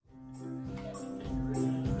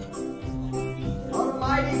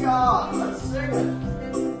God. Let's sing it.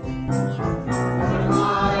 What a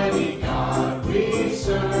mighty God we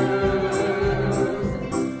serve.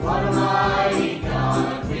 What a mighty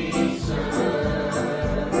God we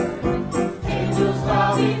serve. Angels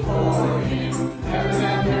bow before him. Heaven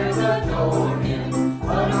and earth adore him.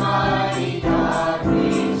 What a mighty God we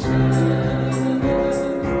serve.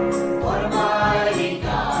 What a mighty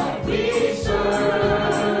God we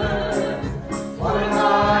serve. What a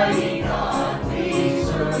mighty God we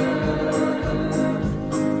serve.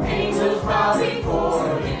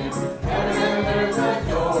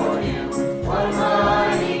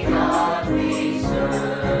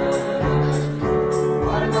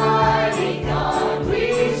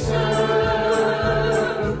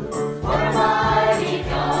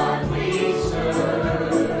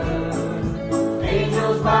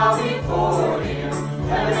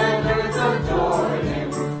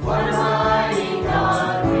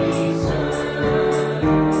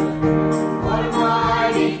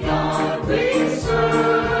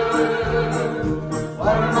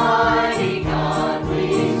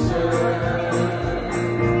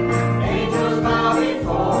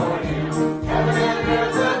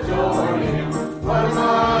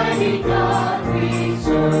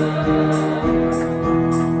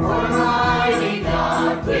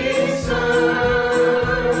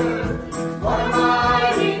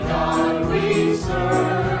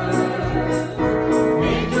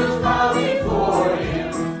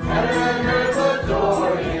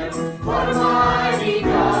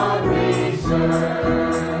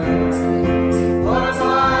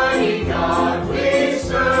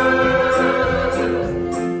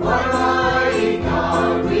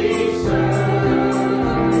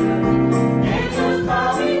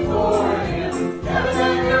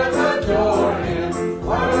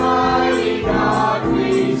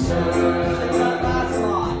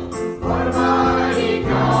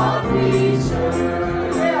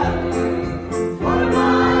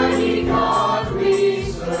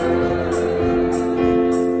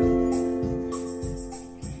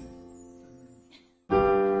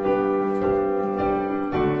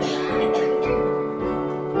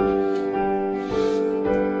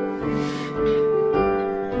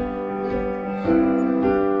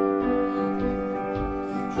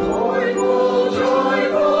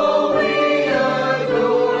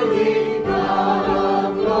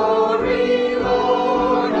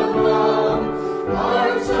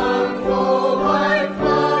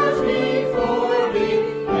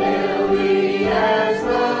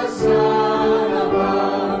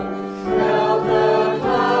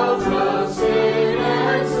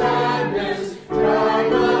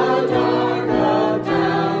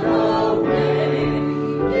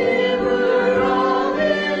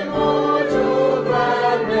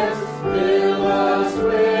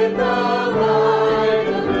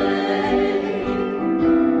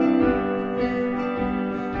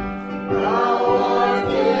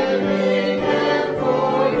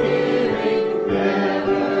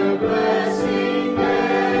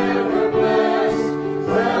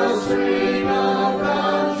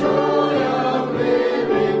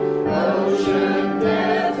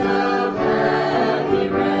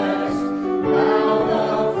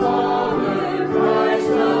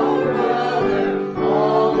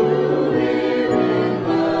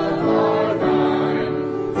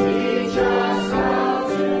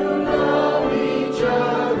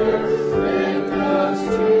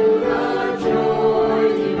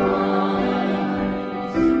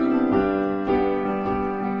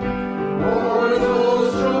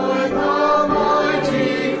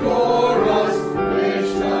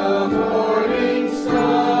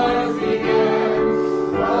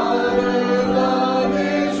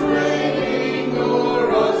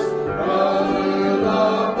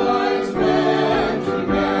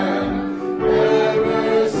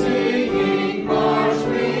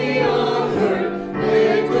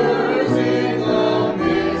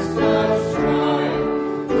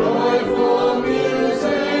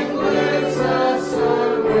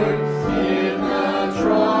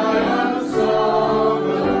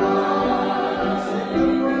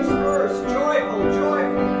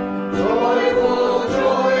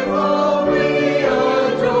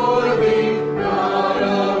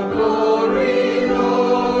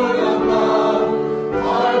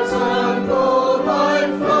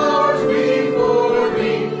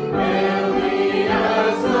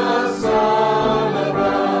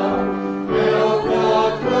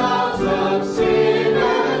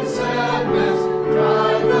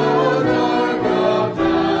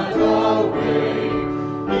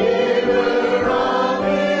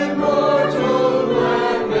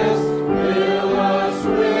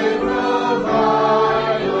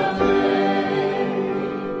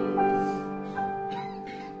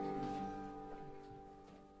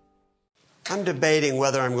 debating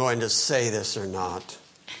whether I'm going to say this or not.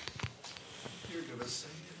 You're going to say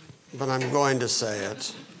it. But I'm going to say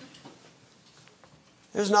it.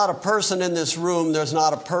 There's not a person in this room, there's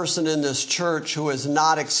not a person in this church who has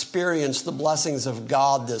not experienced the blessings of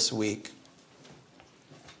God this week.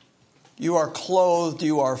 You are clothed,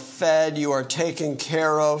 you are fed, you are taken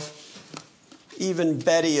care of. Even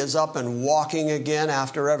Betty is up and walking again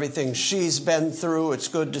after everything she's been through. It's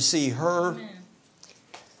good to see her. Amen.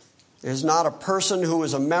 There's not a person who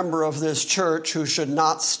is a member of this church who should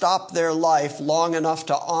not stop their life long enough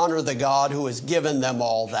to honor the God who has given them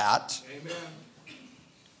all that. Amen.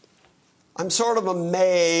 I'm sort of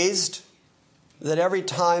amazed that every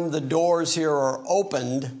time the doors here are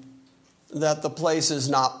opened, that the place is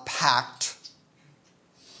not packed.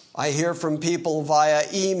 I hear from people via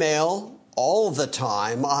email all the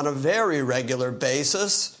time on a very regular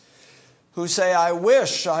basis who say, I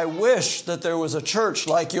wish that there was a church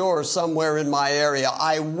like yours somewhere in my area.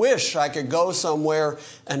 I wish I could go somewhere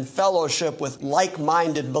and fellowship with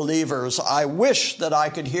like-minded believers. I wish that I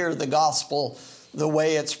could hear the gospel the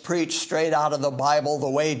way it's preached straight out of the Bible, the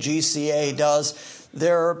way GCA does.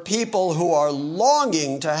 There are people who are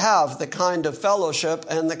longing to have the kind of fellowship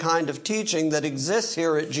and the kind of teaching that exists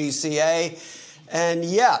here at GCA, and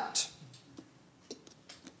yet,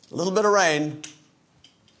 a little bit of rain,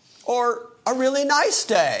 or a really nice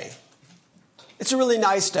day. It's a really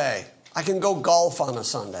nice day. I can go golf on a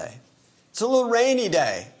Sunday. It's a little rainy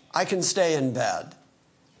day. I can stay in bed.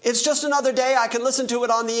 It's just another day. I can listen to it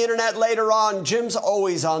on the internet later on. Jim's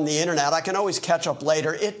always on the internet. I can always catch up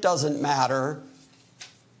later. It doesn't matter.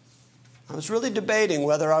 I was really debating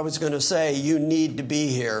whether I was going to say, you need to be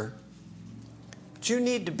here. But you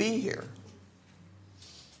need to be here.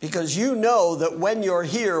 Because you know that when you're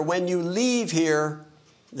here, when you leave here,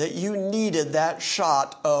 that you needed that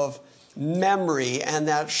shot of memory and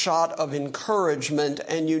that shot of encouragement,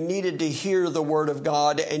 and you needed to hear the Word of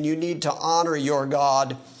God, and you need to honor your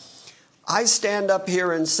God. I stand up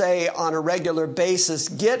here and say on a regular basis,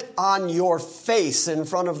 get on your face in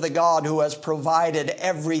front of the God who has provided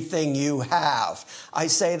everything you have. I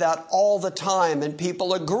say that all the time, and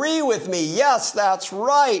people agree with me. Yes, that's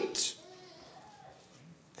right.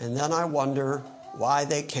 And then I wonder why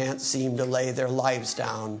they can't seem to lay their lives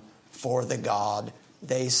down for the God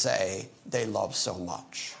they say they love so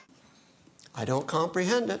much. I don't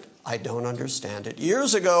comprehend it. I don't understand it.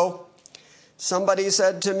 Years ago, somebody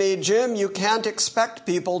said to me, Jim, you can't expect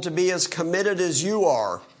people to be as committed as you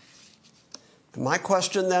are. And my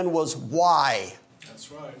question then was, why?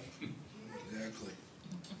 That's right. Exactly.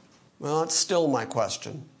 Well, it's still my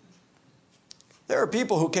question. There are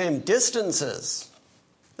people who came distances.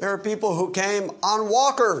 There are people who came on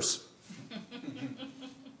walkers.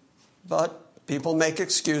 But people make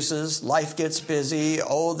excuses. Life gets busy.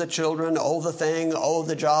 Oh, the children. Oh, the thing. Oh,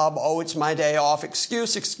 the job. Oh, it's my day off.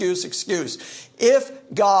 Excuse, excuse, excuse. If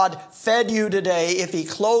God fed you today, if He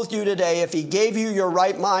clothed you today, if He gave you your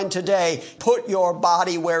right mind today, put your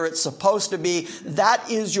body where it's supposed to be, that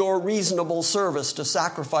is your reasonable service, to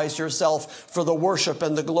sacrifice yourself for the worship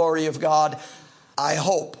and the glory of God. I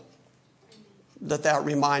hope that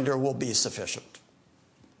reminder will be sufficient.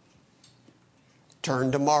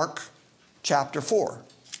 Turn to Mark chapter 4.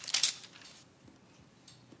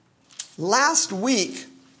 Last week,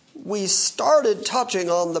 we started touching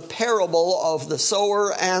on the parable of the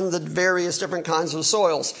sower and the various different kinds of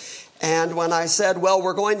soils. And when I said, well,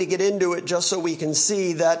 we're going to get into it just so we can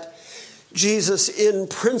see that Jesus, in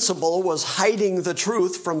principle, was hiding the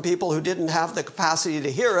truth from people who didn't have the capacity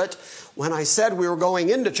to hear it. When I said we were going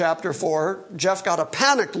into chapter 4, Jeff got a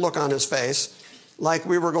panicked look on his face, like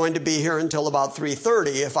we were going to be here until about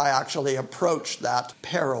 3:30 if I actually approached that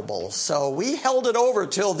parable. So we held it over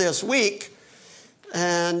till this week,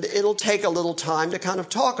 and it'll take a little time to kind of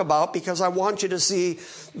talk about, because I want you to see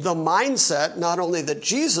the mindset, not only that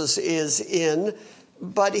Jesus is in,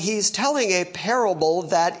 but he's telling a parable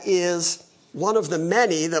that is one of the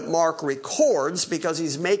many that Mark records, because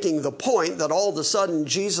he's making the point that all of a sudden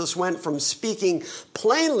Jesus went from speaking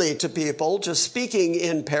plainly to people to speaking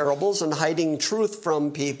in parables and hiding truth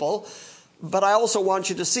from people. But I also want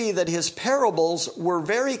you to see that his parables were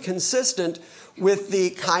very consistent with the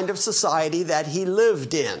kind of society that he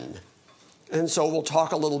lived in. And so we'll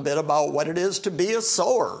talk a little bit about what it is to be a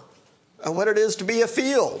sower and what it is to be a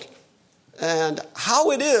field, and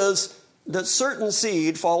how it is that certain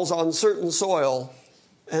seed falls on certain soil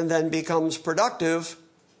and then becomes productive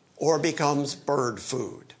or becomes bird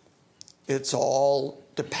food. It's all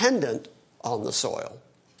dependent on the soil.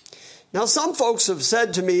 Now, some folks have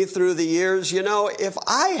said to me through the years, if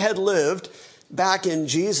I had lived back in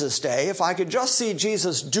Jesus' day, if I could just see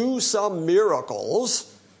Jesus do some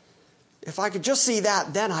miracles, if I could just see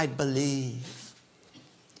that, then I'd believe.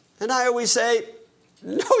 And I always say,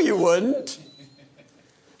 no, you wouldn't.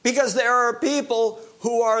 Because there are people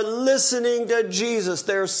who are listening to Jesus.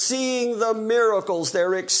 They're seeing the miracles.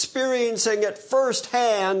 They're experiencing it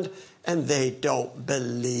firsthand, and they don't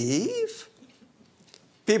believe.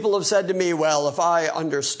 People have said to me, well, if I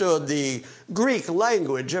understood the Greek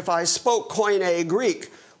language, if I spoke Koine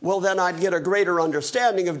Greek, well, then I'd get a greater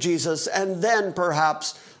understanding of Jesus, and then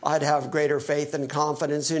perhaps I'd have greater faith and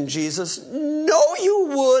confidence in Jesus. No, you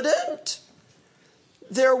wouldn't.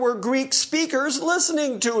 There were Greek speakers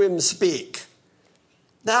listening to him speak.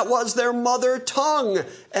 That was their mother tongue,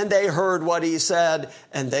 and they heard what he said,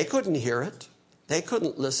 and they couldn't hear it. They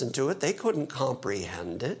couldn't listen to it. They couldn't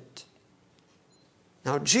comprehend it.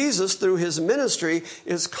 Now, Jesus, through his ministry,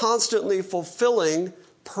 is constantly fulfilling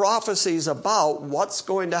prophecies about what's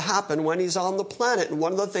going to happen when he's on the planet. And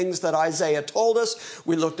one of the things that Isaiah told us,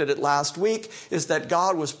 we looked at it last week, is that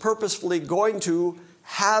God was purposefully going to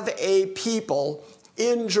have a people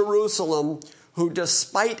in Jerusalem who,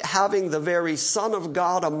 despite having the very Son of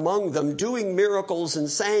God among them, doing miracles and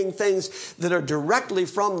saying things that are directly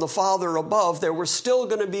from the Father above, there were still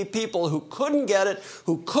going to be people who couldn't get it,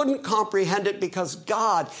 who couldn't comprehend it, because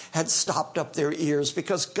God had stopped up their ears,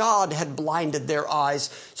 because God had blinded their eyes,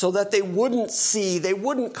 so that they wouldn't see, they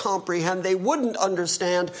wouldn't comprehend, they wouldn't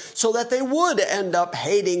understand, so that they would end up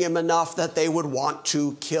hating him enough that they would want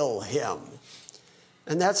to kill him.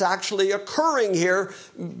 And that's actually occurring here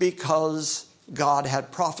because God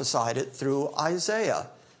had prophesied it through Isaiah.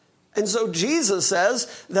 And so Jesus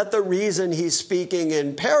says that the reason he's speaking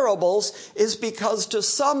in parables is because to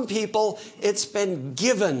some people it's been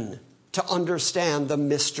given to understand the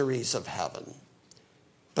mysteries of heaven.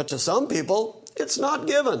 But to some people it's not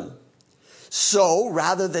given. So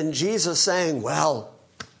rather than Jesus saying, well,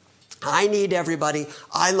 I need everybody.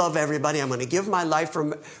 I love everybody. I'm going to give my life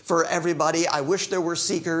for everybody. I wish there were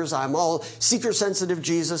seekers. I'm all seeker-sensitive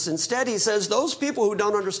Jesus. Instead, he says, those people who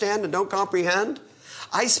don't understand and don't comprehend,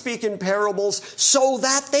 I speak in parables so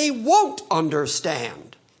that they won't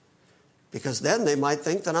understand. Because then they might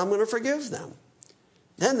think that I'm going to forgive them.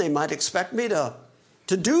 Then they might expect me to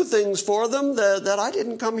do things for them that I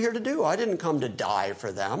didn't come here to do. I didn't come to die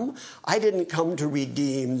for them. I didn't come to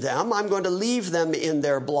redeem them. I'm going to leave them in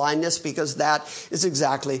their blindness, because that is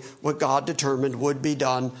exactly what God determined would be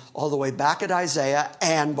done all the way back at Isaiah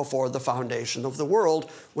and before the foundation of the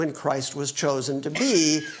world, when Christ was chosen to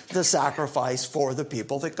be the sacrifice for the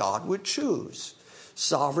people that God would choose.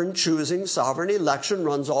 Sovereign choosing, sovereign election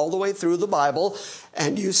runs all the way through the Bible.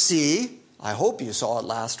 And you see, I hope you saw it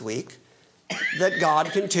last week, that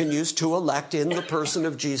God continues to elect in the person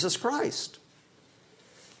of Jesus Christ.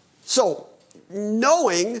 So,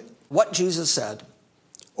 knowing what Jesus said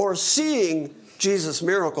or seeing Jesus'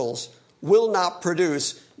 miracles will not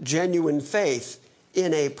produce genuine faith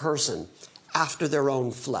in a person after their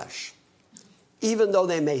own flesh. Even though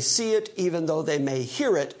they may see it, even though they may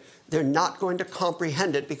hear it, they're not going to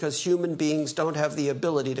comprehend it, because human beings don't have the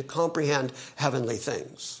ability to comprehend heavenly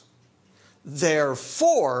things.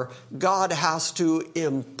 Therefore, God has to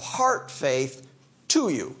impart faith to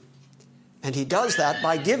you. And he does that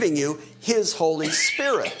by giving you his Holy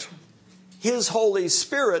Spirit. His Holy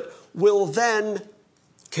Spirit will then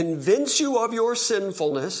convince you of your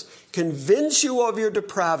sinfulness, convince you of your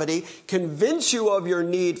depravity, convince you of your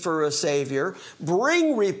need for a Savior,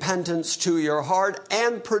 bring repentance to your heart,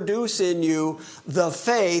 and produce in you the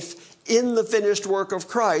faith in the finished work of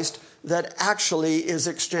Christ that actually is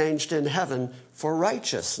exchanged in heaven for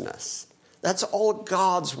righteousness. That's all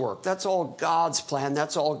God's work. That's all God's plan.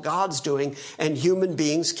 That's all God's doing, and human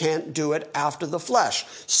beings can't do it after the flesh.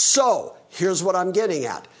 So, here's what I'm getting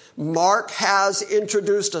at. Mark has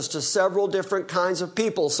introduced us to several different kinds of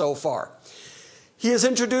people so far. He has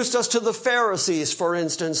introduced us to the Pharisees, for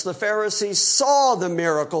instance. The Pharisees saw the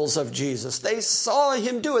miracles of Jesus. They saw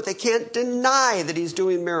him do it. They can't deny that he's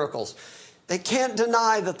doing miracles. They can't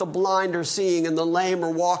deny that the blind are seeing and the lame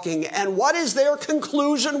are walking. And what is their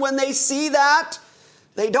conclusion when they see that?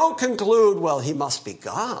 They don't conclude, well, he must be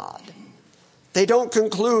God. They don't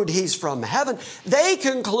conclude he's from heaven. They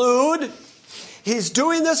conclude he's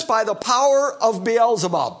doing this by the power of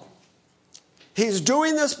Beelzebub. He's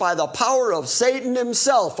doing this by the power of Satan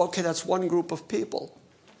himself. Okay, that's one group of people.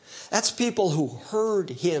 That's people who heard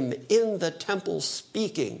him in the temple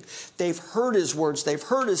speaking. They've heard his words. They've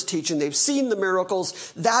heard his teaching. They've seen the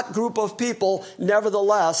miracles. That group of people,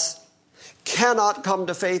 nevertheless, cannot come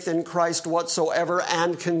to faith in Christ whatsoever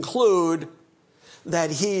and conclude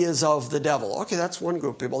that he is of the devil. Okay, that's one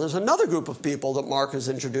group of people. There's another group of people that Mark has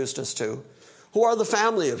introduced us to, who are the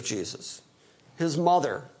family of Jesus, his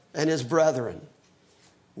mother and his brethren.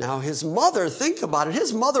 Now, his mother, think about it,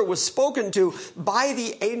 his mother was spoken to by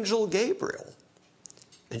the angel Gabriel.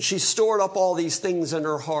 And she stored up all these things in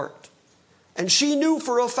her heart. And she knew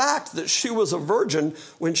for a fact that she was a virgin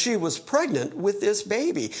when she was pregnant with this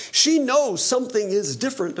baby. She knows something is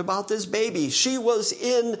different about this baby. She was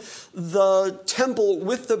in the temple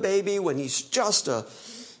with the baby when he's just a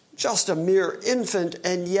mere infant,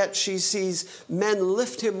 and yet she sees men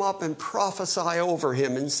lift him up and prophesy over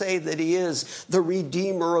him and say that he is the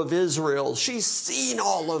Redeemer of Israel. She's seen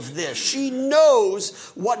all of this. She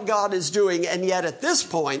knows what God is doing, and yet at this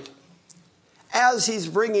point, as he's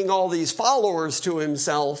bringing all these followers to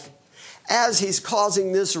himself, as he's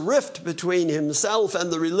causing this rift between himself and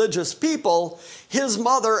the religious people, his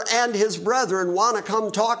mother and his brethren want to come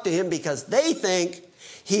talk to him because they think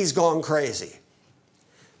he's gone crazy.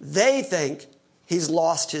 They think he's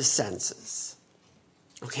lost his senses.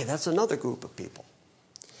 Okay, that's another group of people.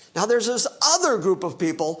 Now there's this other group of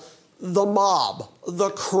people, the mob,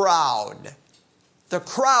 the crowd. The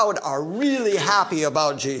crowd are really happy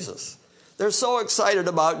about Jesus. They're so excited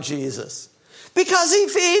about Jesus because he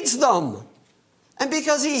feeds them and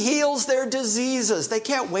because he heals their diseases. They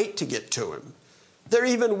can't wait to get to him. They're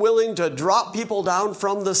even willing to drop people down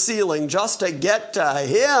from the ceiling just to get to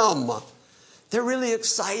him. They're really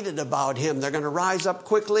excited about him. They're going to rise up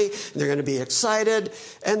quickly, and they're going to be excited.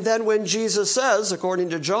 And then when Jesus says, according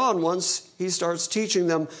to John, once he starts teaching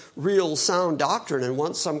them real sound doctrine, and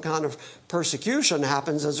once some kind of persecution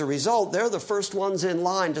happens as a result, they're the first ones in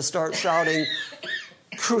line to start shouting,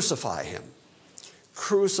 "Crucify him.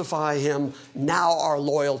 Crucify him. Now our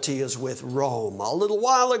loyalty is with Rome. A little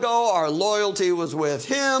while ago, our loyalty was with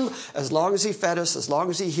him as long as he fed us, as long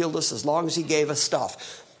as he healed us, as long as he gave us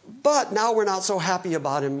stuff. But now we're not so happy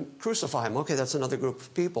about him. Crucify him." Okay, that's another group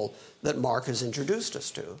of people that Mark has introduced us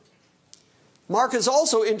to. Mark has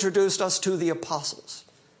also introduced us to the apostles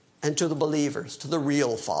and to the believers, to the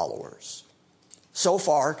real followers. So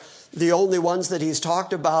far, the only ones that he's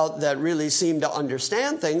talked about that really seem to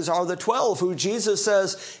understand things are the 12, who Jesus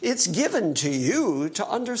says, it's given to you to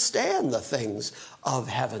understand the things of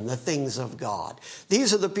heaven, the things of God.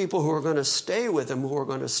 These are the people who are going to stay with him, who are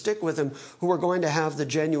going to stick with him, who are going to have the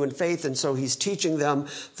genuine faith. And so he's teaching them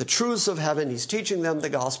the truths of heaven. He's teaching them the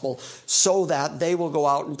gospel so that they will go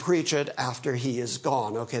out and preach it after he is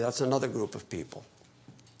gone. Okay, that's another group of people.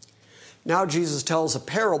 Now Jesus tells a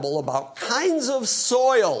parable about kinds of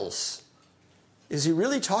soils. Is he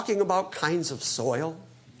really talking about kinds of soil?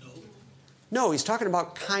 No, he's talking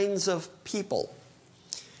about kinds of people.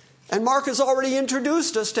 And Mark has already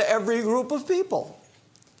introduced us to every group of people.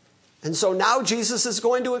 And so now Jesus is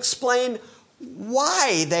going to explain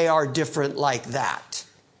why they are different like that.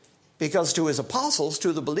 Because to his apostles,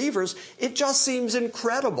 to the believers, it just seems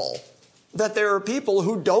incredible that there are people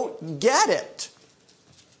who don't get it.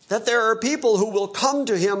 That there are people who will come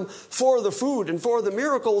to him for the food and for the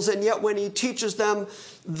miracles, and yet when he teaches them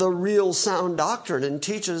the real sound doctrine and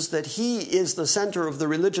teaches that he is the center of the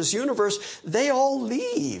religious universe, they all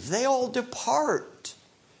leave. They all depart.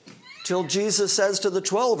 Till Jesus says to the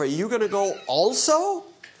 12, are you going to go also?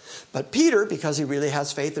 But Peter, because he really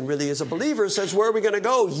has faith and really is a believer, says, where are we going to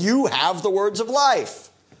go? You have the words of life.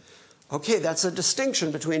 Okay, that's a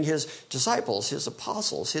distinction between his disciples, his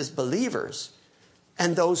apostles, his believers,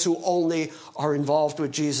 and those who only are involved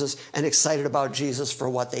with Jesus and excited about Jesus for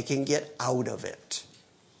what they can get out of it.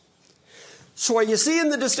 So are you seeing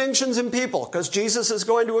the distinctions in people? Because Jesus is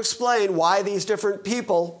going to explain why these different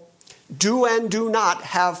people do and do not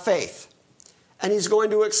have faith. And he's going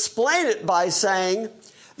to explain it by saying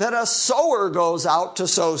that a sower goes out to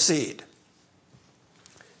sow seed.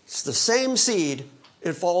 It's the same seed.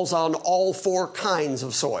 It falls on all four kinds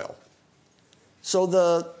of soil. So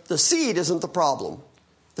the seed isn't the problem.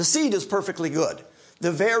 The seed is perfectly good.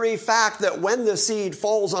 The very fact that when the seed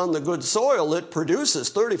falls on the good soil, it produces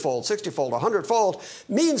 30-fold, 60-fold, 100-fold,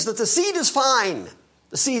 means that the seed is fine.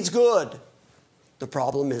 The seed's good. The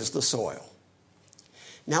problem is the soil.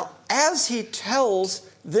 Now, as he tells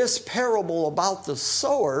this parable about the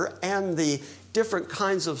sower and the different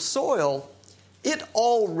kinds of soil, it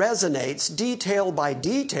all resonates detail by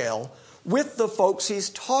detail with the folks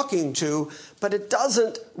he's talking to, but it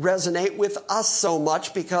doesn't resonate with us so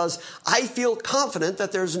much because I feel confident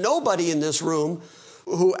that there's nobody in this room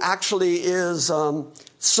who actually is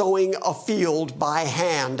sowing a field by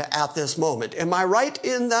hand at this moment. Am I right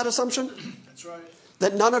in that assumption? That's right.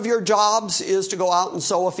 That none of your jobs is to go out and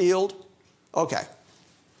sow a field? Okay.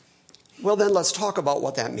 Well, then let's talk about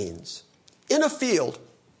what that means. in a field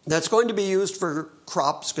that's going to be used for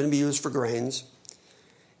crops, going to be used for grains,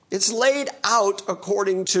 it's laid out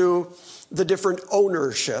according to the different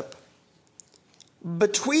ownership.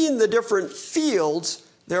 Between the different fields,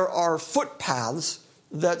 there are footpaths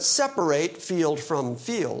that separate field from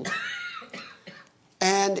field.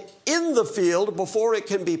 And in the field, before it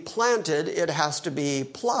can be planted, it has to be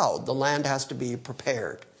plowed. The land has to be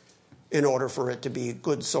prepared in order for it to be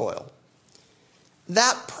good soil.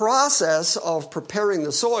 That process of preparing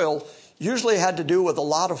the soil usually had to do with a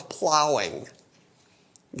lot of plowing.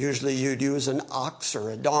 Usually you'd use an ox or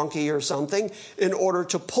a donkey or something in order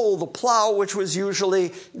to pull the plow, which was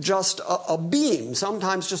usually just a beam,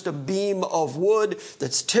 sometimes just a beam of wood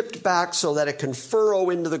that's tipped back so that it can furrow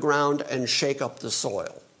into the ground and shake up the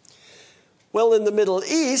soil. Well, in the Middle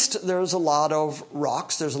East, there's a lot of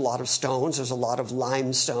rocks, there's a lot of stones, there's a lot of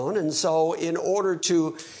limestone, and so in order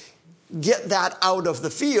to get that out of the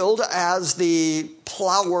field, as the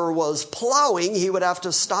plower was plowing, he would have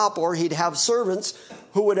to stop, or he'd have servants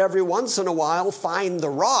who would every once in a while find the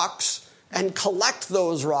rocks and collect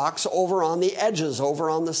those rocks over on the edges, over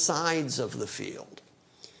on the sides of the field.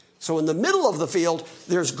 So in the middle of the field,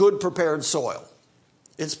 there's good prepared soil.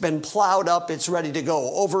 It's been plowed up, it's ready to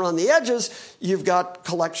go. Over on the edges, you've got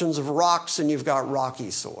collections of rocks and you've got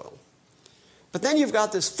rocky soil. But then you've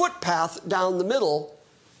got this footpath down the middle,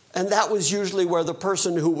 and that was usually where the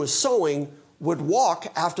person who was sowing would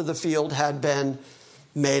walk after the field had been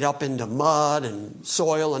made up into mud and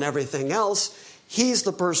soil and everything else. He's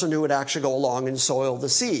the person who would actually go along and soil the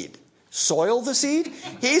seed. Soil the seed?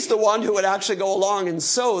 He's the one who would actually go along and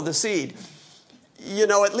sow the seed. You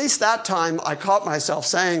know, at least that time I caught myself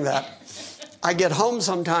saying that. I get home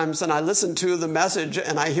sometimes and I listen to the message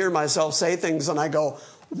and I hear myself say things and I go,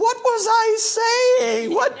 what was I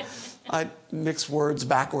saying? I mix words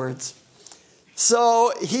backwards.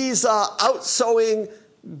 So he's out sowing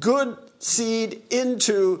good seed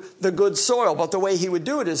into the good soil. But the way he would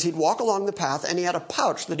do it is he'd walk along the path and he had a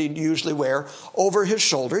pouch that he'd usually wear over his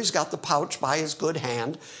shoulder. He's got the pouch by his good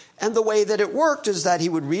hand. And the way that it worked is that he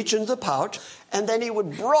would reach into the pouch and then he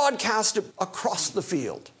would broadcast it across the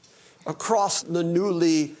field, across the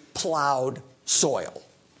newly plowed soil.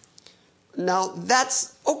 Now,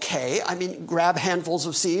 that's okay. I mean, grab handfuls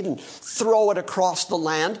of seed and throw it across the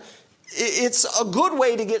land. It's a good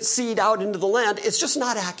way to get seed out into the land. It's just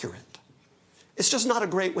not accurate. It's just not a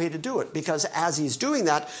great way to do it, because as he's doing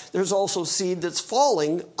that, there's also seed that's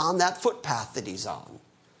falling on that footpath that he's on,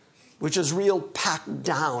 which is real packed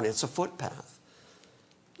down. It's a footpath.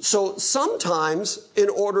 So sometimes, in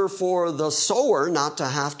order for the sower not to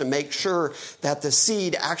have to make sure that the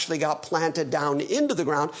seed actually got planted down into the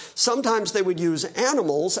ground, sometimes they would use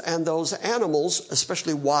animals, and those animals,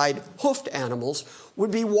 especially wide-hoofed animals, would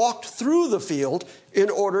be walked through the field in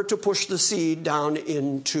order to push the seed down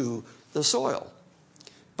into the soil.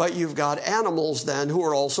 But you've got animals then who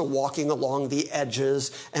are also walking along the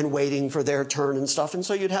edges and waiting for their turn and stuff, and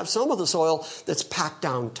so you'd have some of the soil that's packed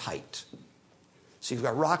down tight. So you've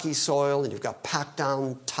got rocky soil, and you've got packed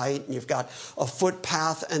down tight, and you've got a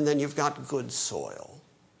footpath, and then you've got good soil.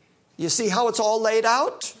 You see how it's all laid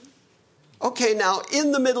out? Okay, now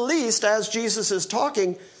in the Middle East, as Jesus is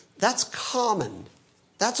talking, that's common.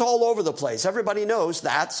 That's all over the place. Everybody knows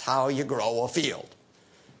that's how you grow a field.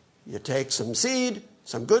 You take some seed,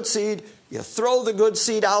 some good seed, you throw the good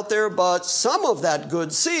seed out there, but some of that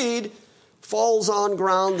good seed falls on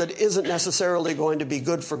ground that isn't necessarily going to be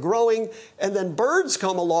good for growing, and then birds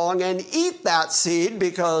come along and eat that seed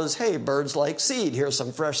because, hey, birds like seed. Here's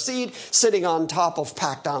some fresh seed sitting on top of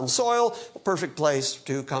packed down soil, a perfect place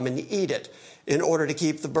to come and eat it. In order to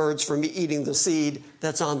keep the birds from eating the seed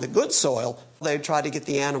that's on the good soil, they would try to get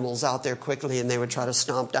the animals out there quickly, and they would try to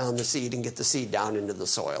stomp down the seed and get the seed down into the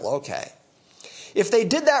soil. Okay. If they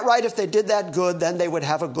did that right, if they did that good, then they would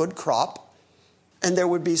have a good crop. And there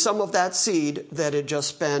would be some of that seed that had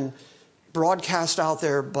just been broadcast out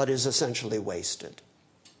there but is essentially wasted.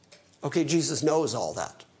 Okay, Jesus knows all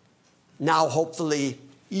that. Now, hopefully,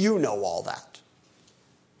 you know all that.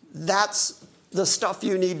 That's the stuff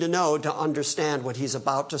you need to know to understand what he's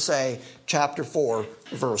about to say, chapter 4,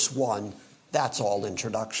 verse 1. That's all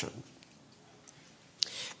introduction.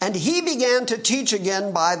 And he began to teach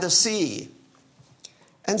again by the sea.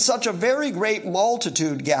 And such a very great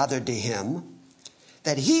multitude gathered to him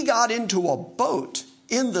that he got into a boat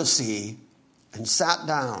in the sea and sat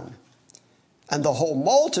down. And the whole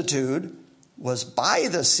multitude was by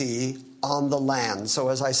the sea on the land. So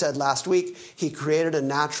as I said last week, he created a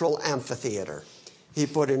natural amphitheater. He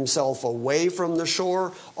put himself away from the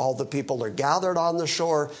shore. All the people are gathered on the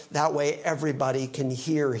shore. That way everybody can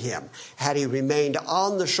hear him. Had he remained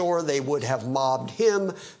on the shore, they would have mobbed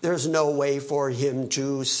him. There's no way for him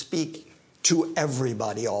to speak to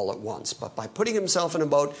everybody all at once. But by putting himself in a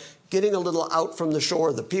boat, getting a little out from the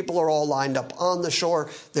shore, the people are all lined up on the shore.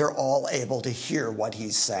 They're all able to hear what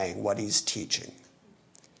he's saying, what he's teaching.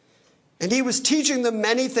 And he was teaching them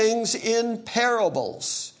many things in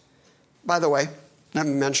parables. By the way, let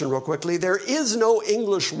me mention real quickly, there is no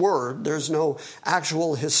English word, there's no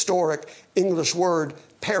actual historic English word,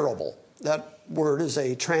 parable. That word is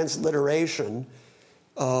a transliteration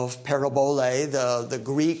of parabole, the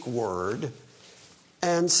Greek word.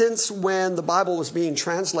 And since when the Bible was being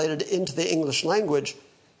translated into the English language,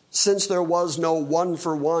 since there was no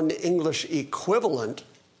one-for-one English equivalent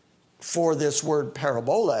for this word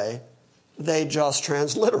parabole, they just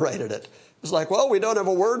transliterated it. It's like, well, we don't have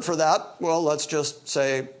a word for that. Well, let's just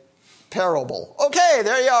say parable. Okay,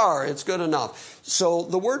 there you are. It's good enough. So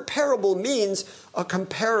the word parable means a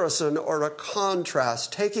comparison or a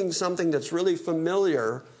contrast, taking something that's really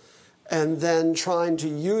familiar and then trying to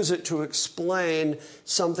use it to explain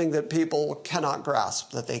something that people cannot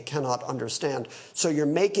grasp, that they cannot understand. So you're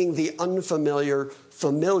making the unfamiliar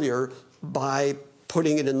familiar by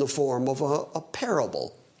putting it in the form of a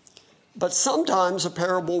parable. But sometimes a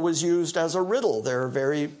parable was used as a riddle. There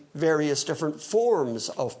are various different forms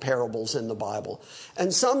of parables in the Bible.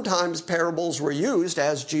 And sometimes parables were used,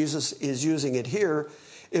 as Jesus is using it here,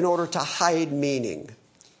 in order to hide meaning,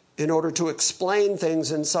 in order to explain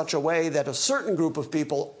things in such a way that a certain group of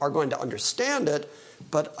people are going to understand it,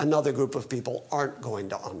 but another group of people aren't going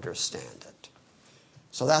to understand it.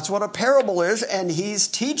 So that's what a parable is, and he's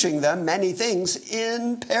teaching them many things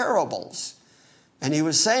in parables. And he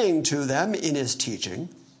was saying to them in his teaching,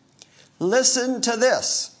 listen to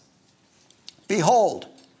this. Behold,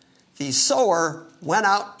 the sower went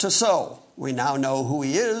out to sow. We now know who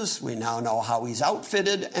he is. We now know how he's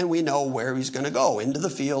outfitted, and we know where he's going to go, into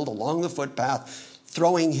the field, along the footpath,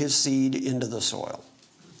 throwing his seed into the soil.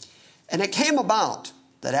 And it came about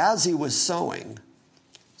that as he was sowing,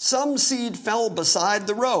 some seed fell beside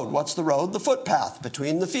the road. What's the road? The footpath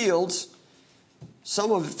between the fields.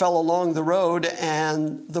 Some of it fell along the road,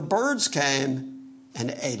 and the birds came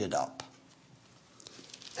and ate it up.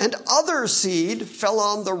 And other seed fell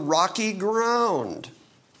on the rocky ground,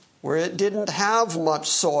 where it didn't have much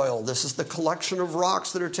soil. This is the collection of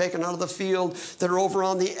rocks that are taken out of the field, that are over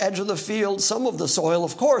on the edge of the field. Some of the soil,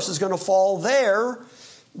 of course, is going to fall there,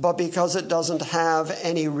 but because it doesn't have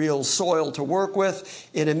any real soil to work with,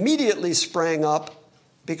 it immediately sprang up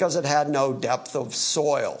because it had no depth of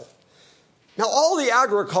soil. Now, all the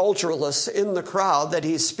agriculturalists in the crowd that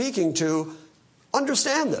he's speaking to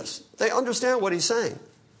understand this. They understand what he's saying.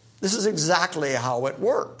 This is exactly how it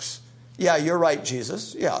works. Yeah, you're right,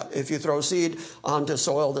 Jesus. Yeah, if you throw seed onto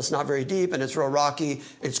soil that's not very deep and it's real rocky,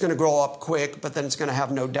 it's going to grow up quick, but then it's going to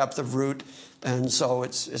have no depth of root, and so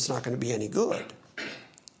it's not going to be any good.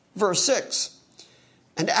 Verse 6,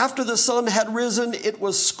 and after the sun had risen, it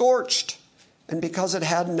was scorched, and because it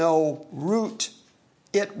had no root,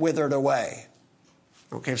 it withered away.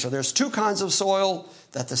 Okay, so there's two kinds of soil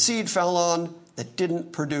that the seed fell on that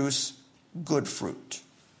didn't produce good fruit.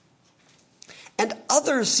 And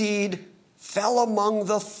other seed fell among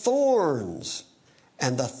the thorns,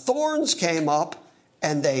 and the thorns came up,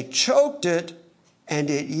 and they choked it, and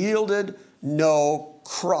it yielded no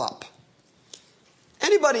crop.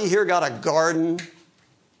 Anybody here got a garden?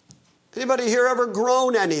 Anybody here ever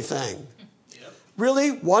grown anything? Yep. Really?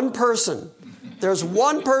 One person. There's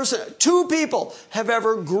one person, 2 people have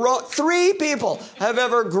ever grown, 3 people have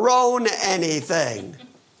ever grown anything.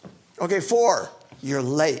 Okay, 4, you're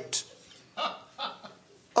late.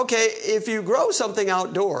 Okay, if you grow something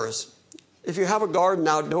outdoors, if you have a garden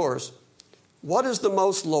outdoors, what is the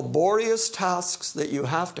most laborious tasks that you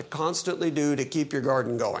have to constantly do to keep your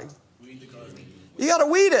garden going? Weed the garden. You got to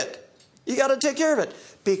weed it. You got to take care of it.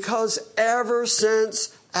 Because ever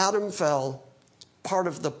since Adam fell, part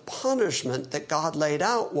of the punishment that God laid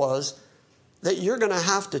out was that you're going to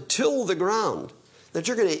have to till the ground, that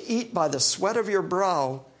you're going to eat by the sweat of your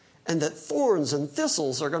brow, and that thorns and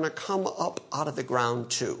thistles are going to come up out of the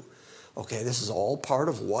ground too. Okay, this is all part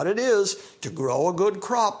of what it is to grow a good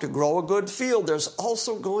crop, to grow a good field. There's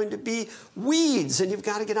also going to be weeds, and you've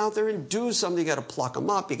got to get out there and do something. You've got to pluck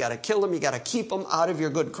them up. You've got to kill them. You've got to keep them out of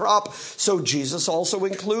your good crop. So Jesus also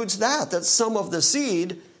includes that some of the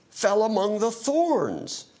seed fell among the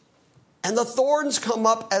thorns. And the thorns come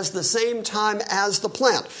up at the same time as the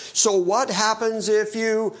plant. So what happens if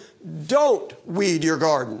you don't weed your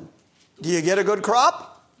garden? Do you get a good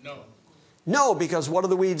crop? No. No, because what do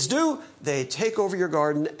the weeds do? They take over your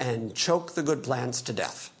garden and choke the good plants to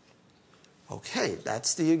death. Okay,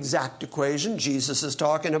 that's the exact equation Jesus is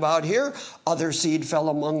talking about here. Other seed fell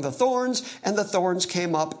among the thorns, and the thorns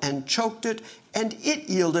came up and choked it, and it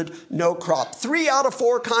yielded no crop. 3 out of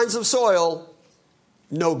 4 kinds of soil,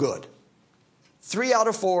 no good. 3 out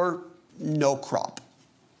of 4, no crop.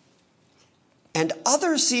 And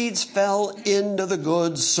other seeds fell into the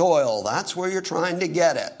good soil. That's where you're trying to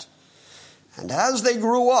get it. And as they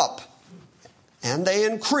grew up and they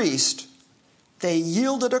increased, they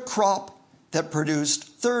yielded a crop that produced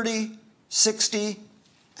 30, 60,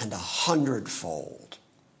 and 100-fold.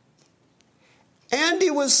 And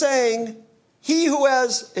he was saying, he who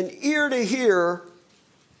has an ear to hear,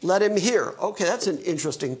 let him hear. Okay, that's an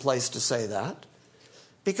interesting place to say that.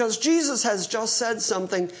 Because Jesus has just said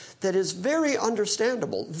something that is very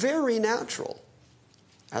understandable, very natural.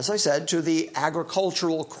 As I said, to the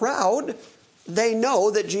agricultural crowd, they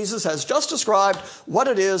know that Jesus has just described what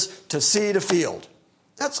it is to seed a field.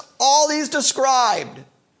 That's all he's described.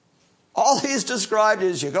 All he's described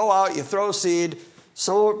is you go out, you throw seed,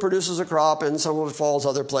 some of it produces a crop and some of it falls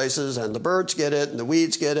other places, and the birds get it and the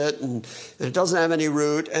weeds get it, and it doesn't have any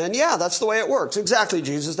root. And yeah, that's the way it works. Exactly,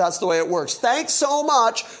 Jesus, that's the way it works. Thanks so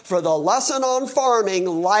much for the lesson on farming,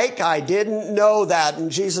 like I didn't know that.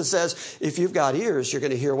 And Jesus says, if you've got ears, you're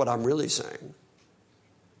going to hear what I'm really saying.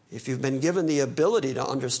 If you've been given the ability to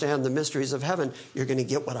understand the mysteries of heaven, you're going to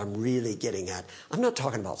get what I'm really getting at. I'm not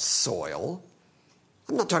talking about soil.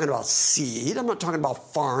 I'm not talking about seed. I'm not talking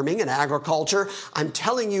about farming and agriculture. I'm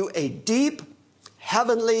telling you a deep,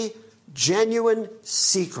 heavenly, genuine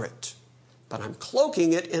secret. But I'm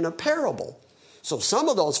cloaking it in a parable. So some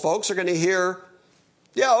of those folks are going to hear,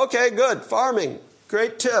 yeah, okay, good, farming,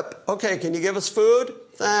 great tip. Okay, can you give us food?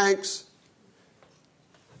 Thanks.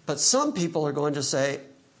 But some people are going to say,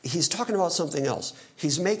 he's talking about something else.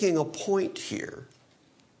 He's making a point here.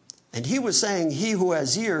 And he was saying, he who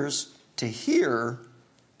has ears to hear,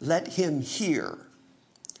 let him hear.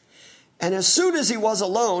 And as soon as he was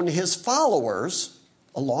alone, his followers,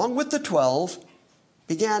 along with the 12,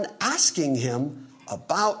 began asking him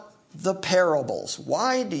about the parables.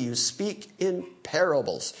 Why do you speak in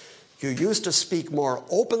parables? You used to speak more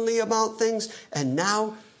openly about things, and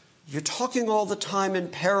now you're talking all the time in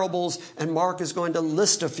parables, and Mark is going to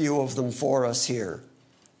list a few of them for us here.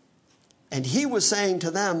 And he was saying to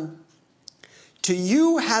them, to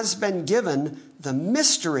you has been given the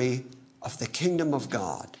mystery of the kingdom of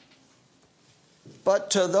God. But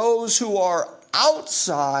to those who are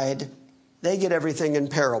outside, they get everything in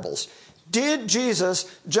parables. Did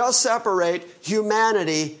Jesus just separate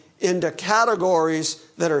humanity into categories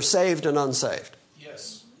that are saved and unsaved?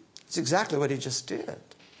 Yes. That's exactly what he just did.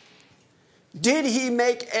 Did he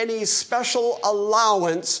make any special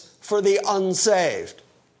allowance for the unsaved?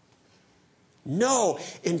 No.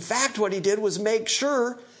 In fact, what he did was make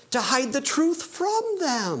sure to hide the truth from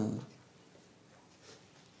them.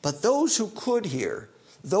 But those who could hear,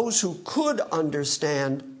 those who could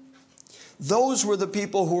understand, those were the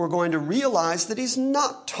people who were going to realize that he's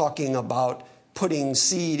not talking about putting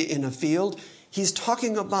seed in a field. He's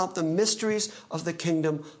talking about the mysteries of the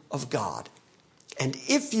kingdom of God. And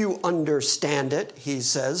if you understand it, he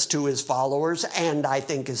says to his followers, and I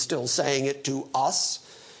think is still saying it to us,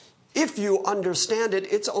 if you understand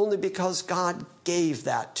it, it's only because God gave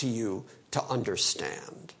that to you to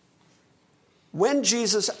understand. When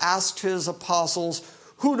Jesus asked his apostles,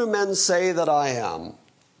 who do men say that I am?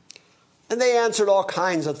 And they answered all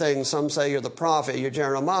kinds of things. Some say you're the prophet, you're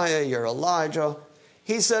Jeremiah, you're Elijah.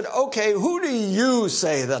 He said, okay, who do you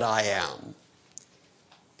say that I am?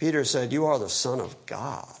 Peter said, you are the Son of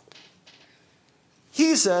God.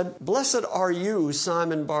 He said, blessed are you,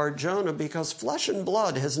 Simon Bar-Jonah, because flesh and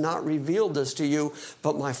blood has not revealed this to you,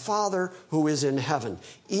 but my Father who is in heaven.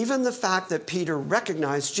 Even the fact that Peter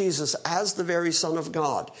recognized Jesus as the very Son of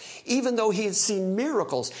God, even though he had seen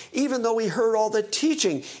miracles, even though he heard all the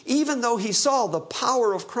teaching, even though he saw the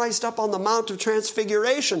power of Christ up on the Mount of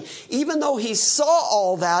Transfiguration, even though he saw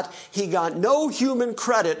all that, he got no human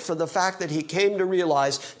credit for the fact that he came to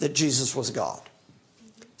realize that Jesus was God.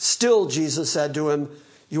 Still, Jesus said to him,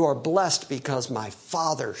 you are blessed because my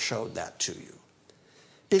Father showed that to you.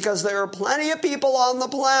 Because there are plenty of people on the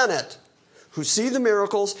planet who see the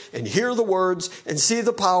miracles and hear the words and see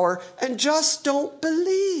the power and just don't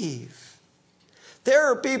believe.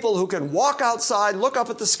 There are people who can walk outside, look up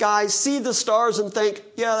at the sky, see the stars and think,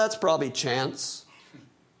 yeah, that's probably chance.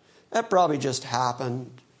 That probably just happened.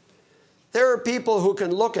 There are people who can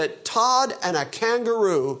look at Todd and a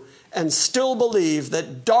kangaroo and still believe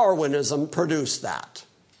that Darwinism produced that.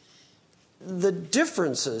 the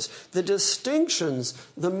differences, the distinctions,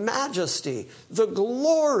 the majesty, the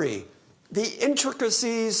glory, the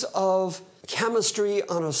intricacies of chemistry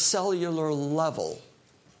on a cellular level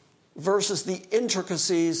versus the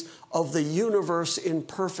intricacies of the universe in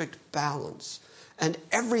perfect balance. And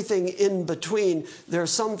everything in between. There are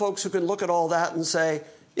some folks who can look at all that and say,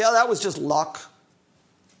 yeah, that was just luck.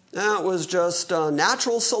 That was just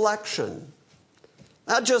natural selection.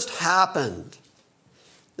 That just happened.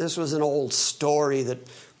 This was an old story that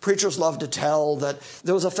preachers love to tell, that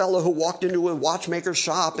there was a fellow who walked into a watchmaker's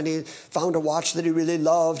shop and he found a watch that he really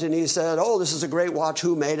loved, and he said, oh, this is a great watch.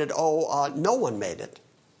 Who made it? No one made it.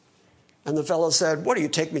 And the fellow said, what, do you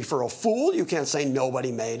take me for a fool? You can't say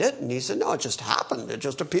nobody made it. And he said, no, it just happened. It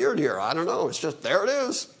just appeared here. I don't know. It's just, there it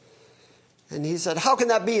is. And he said, how can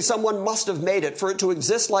that be? Someone must have made it. For it to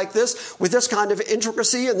exist like this, with this kind of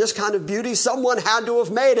intricacy and this kind of beauty, someone had to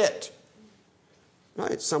have made it.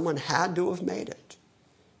 Right? Someone had to have made it.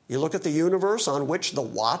 You look at the universe on which the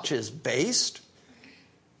watch is based.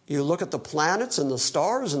 You look at the planets and the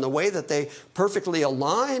stars and the way that they perfectly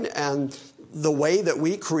align, and the way that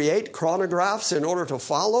we create chronographs in order to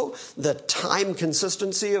follow the time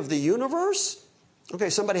consistency of the universe. Okay,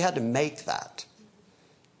 somebody had to make that.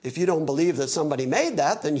 If you don't believe that somebody made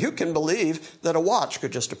that, then you can believe that a watch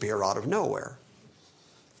could just appear out of nowhere.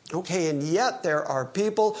 Okay, and yet there are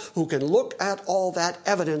people who can look at all that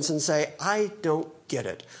evidence and say, I don't get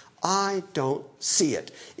it. I don't see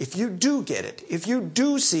it. If you do get it, if you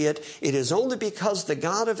do see it, it is only because the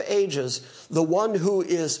God of ages, the one who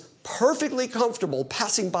is perfectly comfortable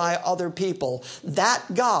passing by other people, that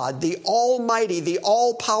God, the Almighty, the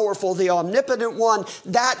All-Powerful, the Omnipotent One,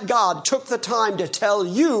 that God took the time to tell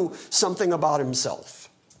you something about himself.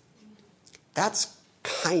 That's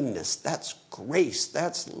kindness, that's grace,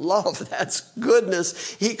 that's love, that's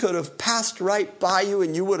goodness. He could have passed right by you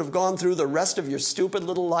and you would have gone through the rest of your stupid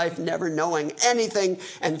little life never knowing anything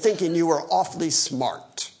and thinking you were awfully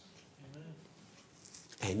smart.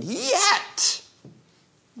 And yet,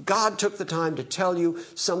 God took the time to tell you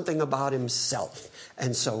something about himself.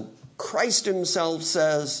 And so Christ himself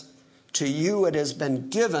says, to you it has been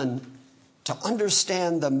given to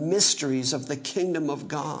understand the mysteries of the kingdom of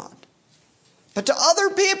God. But to other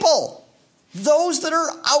people, those that are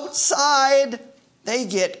outside, they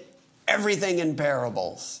get everything in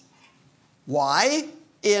parables. Why?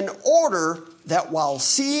 In order that while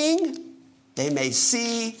seeing, they may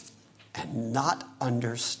see and not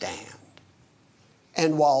understand.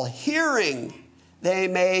 And while hearing, they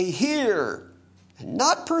may hear and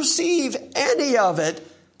not perceive any of it,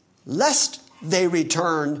 lest they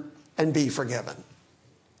return and be forgiven.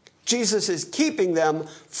 Jesus is keeping them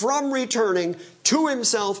from returning to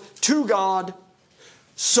himself, to God,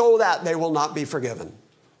 so that they will not be forgiven.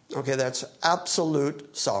 Okay, that's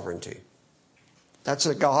absolute sovereignty. That's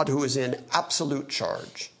a God who is in absolute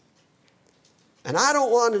charge. And I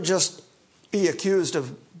don't want to just be accused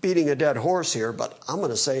of beating a dead horse here, but I'm going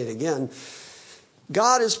to say it again.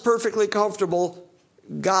 God is perfectly comfortable.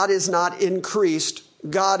 God is not increased.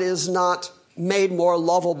 God is not made more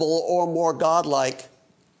lovable or more godlike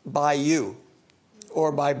by you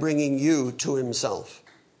or by bringing you to himself.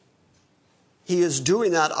 He is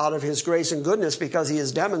doing that out of his grace and goodness because he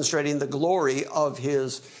is demonstrating the glory of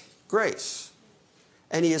his grace.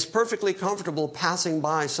 And he is perfectly comfortable passing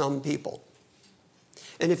by some people.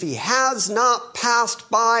 And if he has not passed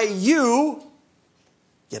by you,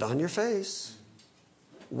 get on your face.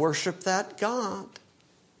 Worship that God.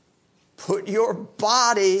 Put your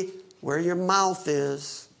body where your mouth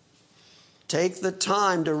is. Take the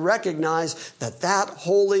time to recognize that that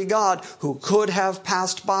holy God who could have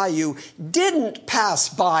passed by you didn't pass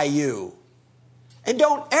by you. And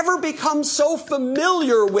don't ever become so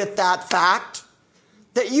familiar with that fact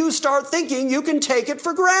that you start thinking you can take it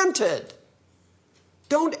for granted.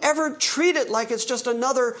 Don't ever treat it like it's just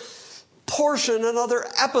another portion, another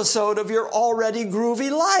episode of your already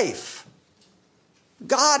groovy life.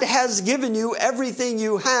 God has given you everything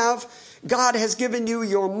you have. God has given you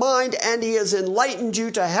your mind, and he has enlightened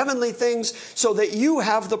you to heavenly things so that you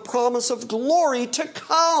have the promise of glory to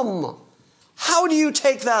come. How do you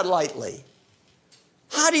take that lightly?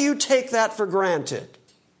 How do you take that for granted?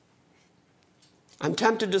 I'm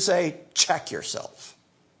tempted to say, check yourself.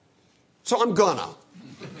 So I'm gonna.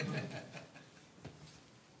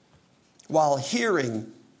 While hearing,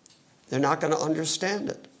 they're not going to understand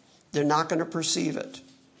it. They're not going to perceive it.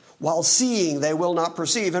 While seeing, they will not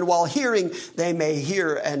perceive. And while hearing, they may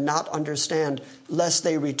hear and not understand, lest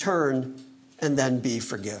they return and then be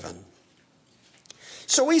forgiven.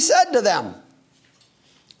 So he said to them,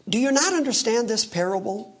 do you not understand this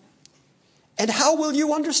parable? And how will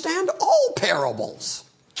you understand all parables?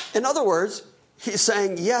 In other words, he's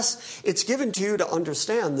saying, yes, it's given to you to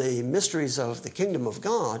understand the mysteries of the kingdom of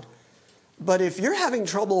God. But if you're having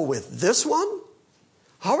trouble with this one,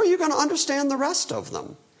 how are you going to understand the rest of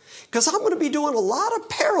them? Because I'm going to be doing a lot of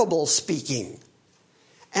parable speaking.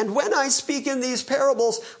 And when I speak in these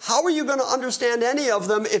parables, how are you going to understand any of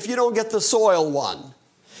them if you don't get the soil one?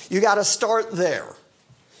 You got to start there.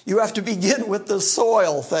 You have to begin with the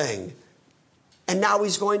soil thing. And now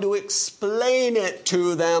he's going to explain it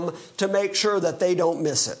to them to make sure that they don't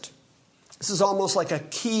miss it. This is almost like a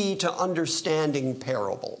key to understanding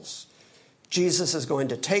parables. Jesus is going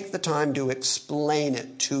to take the time to explain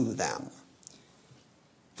it to them.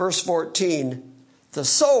 Verse 14, the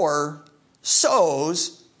sower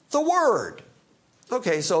sows the word.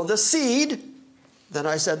 Okay, so the seed that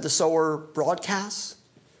I said the sower broadcasts,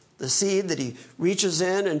 the seed that he reaches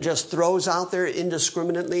in and just throws out there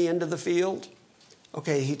indiscriminately into the field.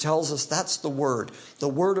 Okay, he tells us that's the word. The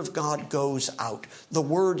word of God goes out. The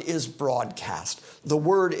word is broadcast. The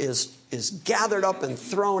word is gathered up and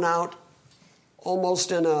thrown out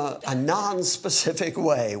almost in a non-specific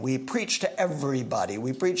way. We preach to everybody.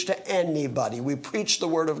 We preach to anybody. We preach the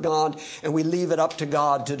word of God, and we leave it up to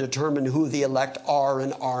God to determine who the elect are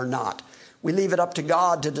and are not. We leave it up to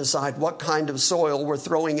God to decide what kind of soil we're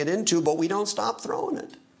throwing it into, but we don't stop throwing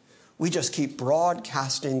it. We just keep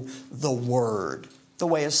broadcasting the word, the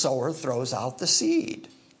way a sower throws out the seed.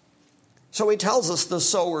 So he tells us the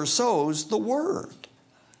sower sows the word.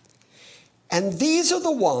 And these are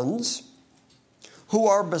the ones who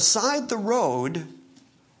are beside the road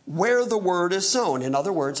where the word is sown. In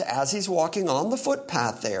other words, as he's walking on the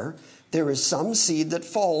footpath there is some seed that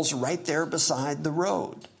falls right there beside the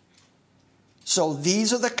road. So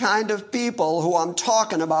these are the kind of people who I'm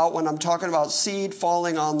talking about when I'm talking about seed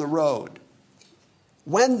falling on the road.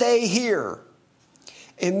 When they hear,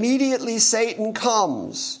 immediately Satan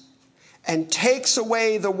comes and takes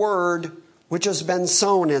away the word which has been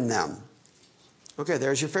sown in them. Okay,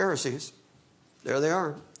 there's your Pharisees. There they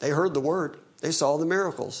are. They heard the word. They saw the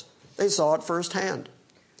miracles. They saw it firsthand.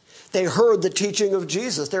 They heard the teaching of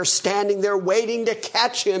Jesus. They're standing there waiting to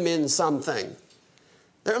catch him in something.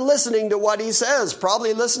 They're listening to what he says,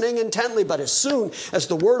 probably listening intently, but as soon as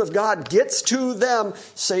the word of God gets to them,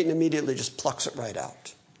 Satan immediately just plucks it right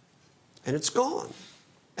out. And it's gone.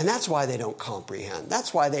 And that's why they don't comprehend.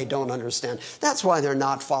 That's why they don't understand. That's why they're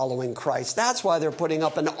not following Christ. That's why they're putting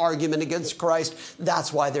up an argument against Christ.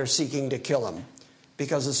 That's why they're seeking to kill him.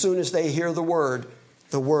 Because as soon as they hear the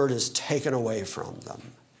word is taken away from them.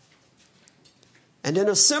 And in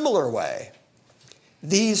a similar way,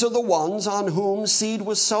 these are the ones on whom seed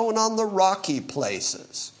was sown on the rocky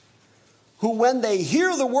places, who when they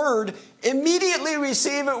hear the word, immediately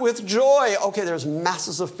receive it with joy. Okay, there's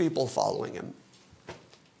masses of people following him.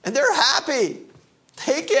 And they're happy.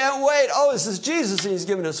 They can't wait. Oh, this is Jesus, and he's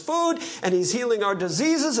giving us food, and he's healing our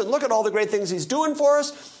diseases, and look at all the great things he's doing for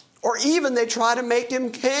us. Or even they try to make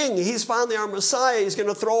him king. He's finally our Messiah. He's going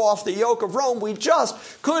to throw off the yoke of Rome. We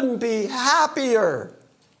just couldn't be happier.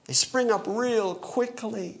 They spring up real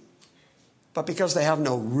quickly. But because they have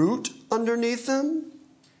no root underneath them,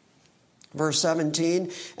 verse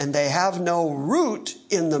 17, and they have no root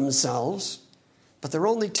in themselves, but they're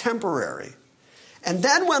only temporary. And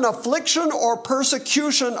then when affliction or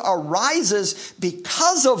persecution arises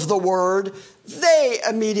because of the word, they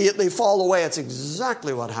immediately fall away. It's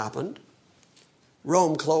exactly what happened.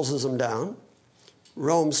 Rome closes them down.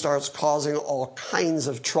 Rome starts causing all kinds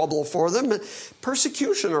of trouble for them.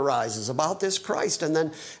 Persecution arises about this Christ. And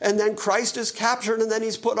then Christ is captured, and then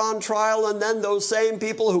he's put on trial. And then those same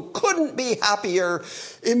people who couldn't be happier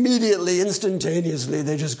immediately, instantaneously,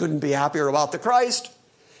 they just couldn't be happier about the Christ.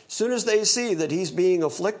 As soon as they see that he's being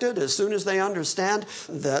afflicted, as soon as they understand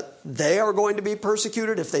that they are going to be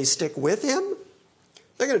persecuted if they stick with him,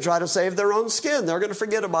 they're going to try to save their own skin. They're going to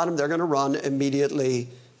forget about him. They're going to run immediately.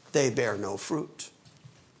 They bear no fruit.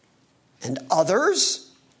 And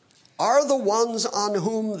others are the ones on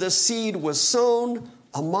whom the seed was sown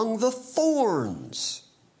among the thorns.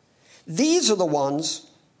 These are the ones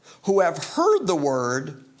who have heard the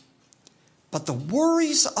word, but the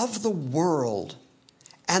worries of the world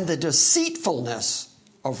and the deceitfulness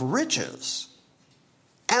of riches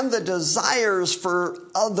and the desires for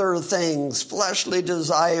other things, fleshly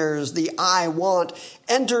desires, the I want,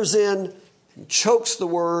 enters in and chokes the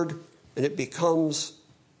word, and it becomes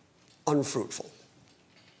unfruitful.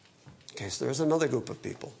 Okay, so there's another group of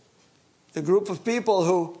people. The group of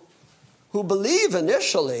people who believe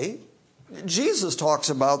initially. Jesus talks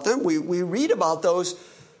about them. We read about those.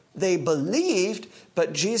 They believed,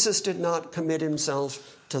 but Jesus did not commit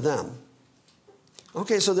himself to them.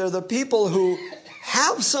 Okay, so they're the people who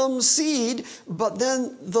have some seed, but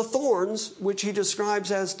then the thorns, which he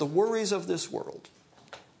describes as the worries of this world.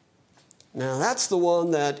 Now, that's the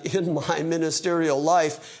one that in my ministerial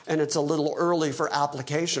life, and it's a little early for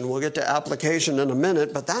application. We'll get to application in a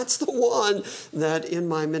minute, but that's the one that in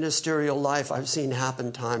my ministerial life I've seen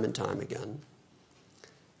happen time and time again.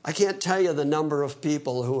 I can't tell you the number of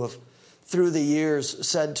people who have, through the years,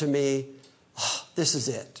 said to me, oh, this is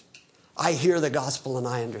it. I hear the gospel and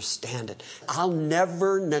I understand it. I'll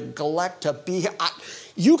never neglect to be here.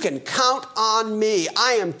 You can count on me.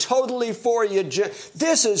 I am totally for you.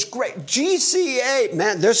 This is great. GCA,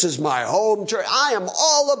 man, this is my home church. I am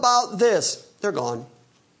all about this. They're gone.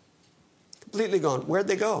 Completely gone. Where'd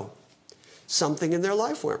they go? Something in their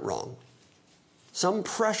life went wrong. Some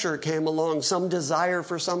pressure came along, some desire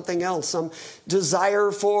for something else, some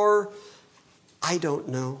desire for, I don't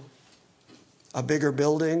know, a bigger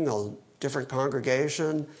building, a different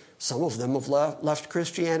congregation. Some of them have left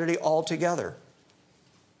Christianity altogether.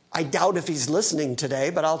 I doubt if he's listening today,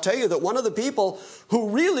 but I'll tell you that one of the people who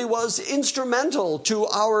really was instrumental to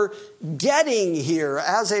our getting here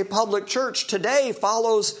as a public church today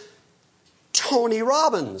follows Tony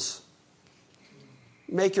Robbins.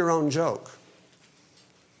 Make your own joke.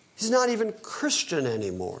 He's not even Christian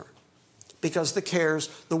anymore because the cares,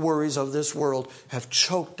 the worries of this world have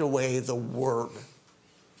choked away the word.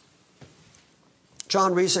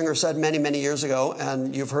 John Riesinger said many, many years ago,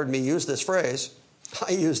 and you've heard me use this phrase.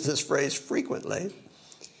 I use this phrase frequently.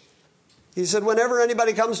 He said, whenever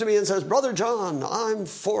anybody comes to me and says, Brother John, I'm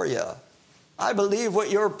for you. I believe what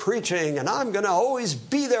you're preaching, and I'm going to always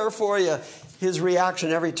be there for you. His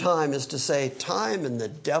reaction every time is to say, time and the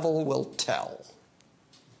devil will tell.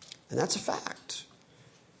 And that's a fact.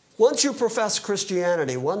 Once you profess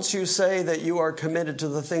Christianity, once you say that you are committed to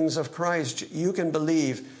the things of Christ, you can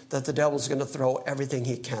believe that the devil's going to throw everything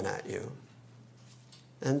he can at you.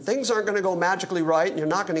 And things aren't going to go magically right, and you're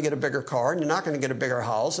not going to get a bigger car, and you're not going to get a bigger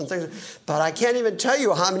house, and things. But I can't even tell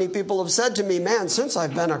you how many people have said to me, man, since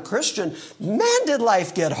I've been a Christian, man, did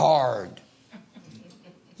life get hard.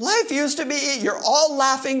 Life used to be, you're all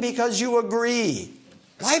laughing because you agree.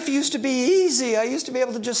 Life used to be easy. I used to be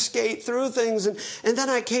able to just skate through things. And then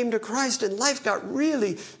I came to Christ and life got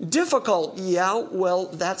really difficult. Yeah, well,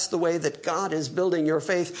 that's the way that God is building your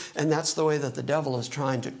faith. And that's the way that the devil is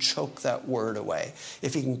trying to choke that word away.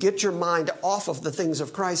 If you can get your mind off of the things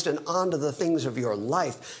of Christ and onto the things of your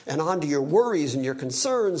life and onto your worries and your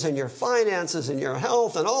concerns and your finances and your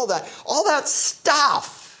health and all that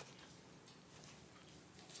stuff.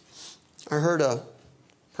 I heard a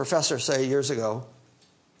professor say years ago,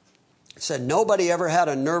 said nobody ever had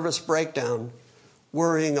a nervous breakdown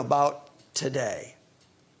worrying about today.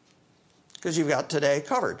 Because you've got today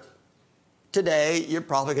covered. Today, you're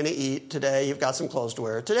probably going to eat. Today, you've got some clothes to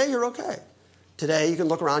wear. Today, you're okay. Today, you can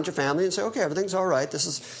look around your family and say, okay, everything's all right. This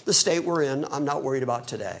is the state we're in. I'm not worried about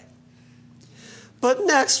today. But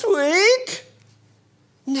next week,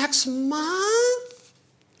 next month,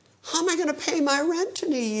 how am I going to pay my rent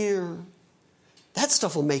in a year? That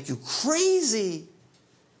stuff will make you crazy.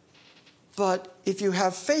 But if you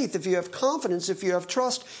have faith, if you have confidence, if you have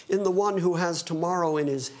trust in the one who has tomorrow in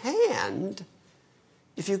his hand,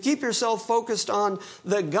 if you keep yourself focused on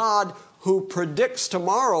the God who predicts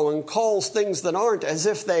tomorrow and calls things that aren't as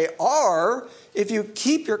if they are, if you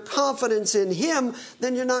keep your confidence in him,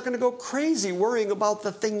 then you're not going to go crazy worrying about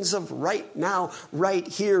the things of right now, right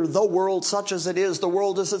here, the world such as it is, the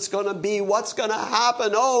world as it's going to be, what's going to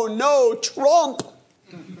happen. Oh no, Trump!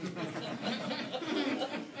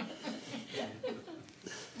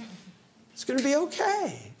 It's going to be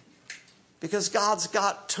okay because God's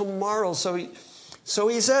got tomorrow. So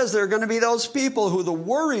he says there are going to be those people who the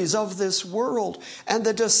worries of this world and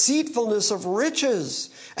the deceitfulness of riches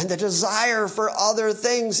and the desire for other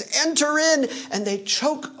things enter in and they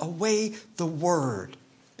choke away the word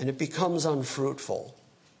and it becomes unfruitful.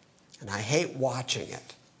 And I hate watching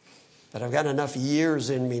it, but I've got enough years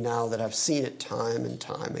in me now that I've seen it time and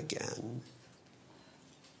time again.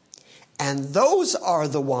 And those are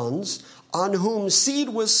the ones on whom seed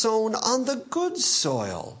was sown on the good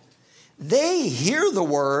soil. They hear the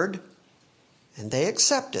word and they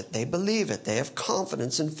accept it. They believe it. They have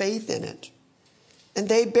confidence and faith in it. And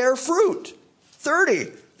they bear fruit,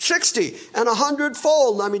 30, 60, and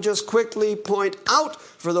 100-fold. Let me just quickly point out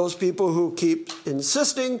For those people who keep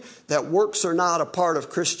insisting that works are not a part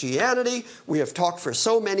of Christianity, we have talked for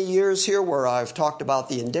so many years here where I've talked about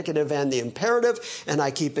the indicative and the imperative, and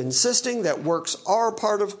I keep insisting that works are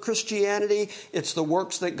part of Christianity. It's the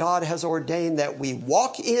works that God has ordained that we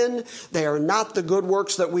walk in. They are not the good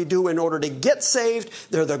works that we do in order to get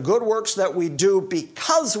saved. They're the good works that we do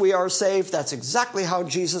because we are saved. That's exactly how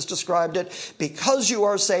Jesus described it. Because you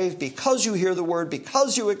are saved, because you hear the word,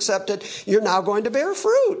 because you accept it, you're now going to bear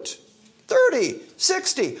fruit. 30,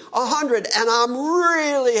 60, 100, and I'm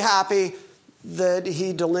really happy that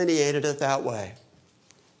he delineated it that way.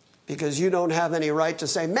 Because you don't have any right to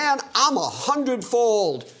say, man, I'm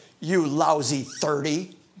 100-fold, you lousy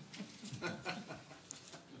 30.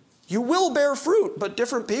 You will bear fruit, but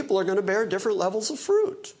different people are going to bear different levels of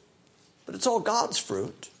fruit. But it's all God's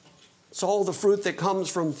fruit. It's all the fruit that comes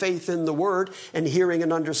from faith in the word and hearing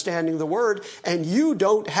and understanding the word, and you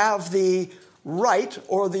don't have the right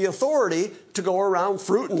or the authority to go around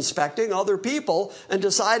fruit inspecting other people and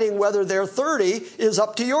deciding whether their 30 is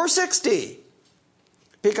up to your 60.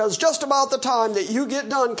 Because just about the time that you get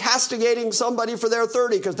done castigating somebody for their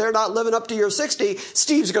 30 because they're not living up to your 60,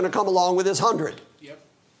 Steve's going to come along with his 100. Yep.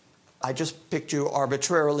 I just picked you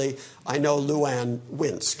arbitrarily. I know Luann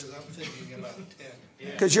winced. Because I'm thinking about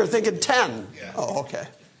 10. Because you're thinking 10. Yeah. Oh, okay.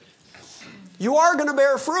 You are going to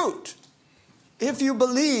bear fruit. If you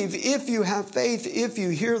believe, if you have faith, if you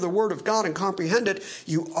hear the word of God and comprehend it,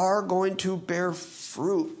 you are going to bear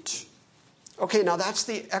fruit. Okay, now that's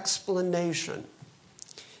the explanation.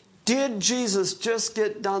 Did Jesus just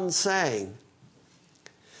get done saying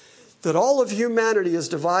that all of humanity is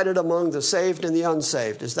divided among the saved and the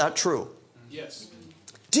unsaved? Is that true? Yes.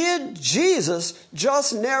 Did Jesus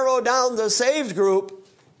just narrow down the saved group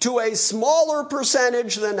to a smaller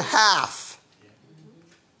percentage than half?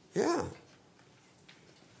 Yeah.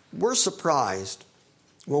 We're surprised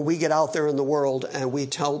when we get out there in the world and we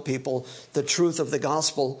tell people the truth of the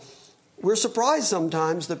gospel. We're surprised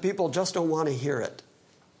sometimes that people just don't want to hear it.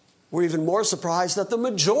 We're even more surprised that the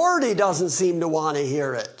majority doesn't seem to want to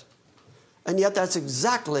hear it. And yet that's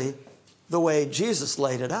exactly the way Jesus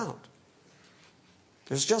laid it out.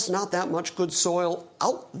 There's just not that much good soil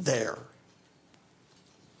out there.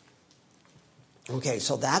 Okay,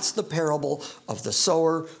 so that's the parable of the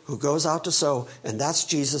sower who goes out to sow, and that's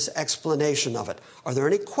Jesus' explanation of it. Are there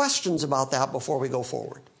any questions about that before we go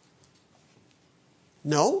forward?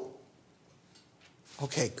 No?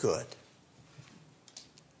 Okay, good.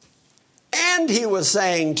 And he was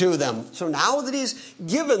saying to them, so now that he's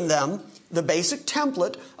given them the basic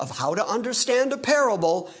template of how to understand a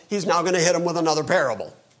parable, he's now going to hit them with another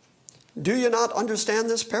parable. Do you not understand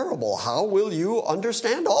this parable? How will you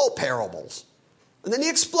understand all parables? And then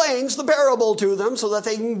he explains the parable to them so that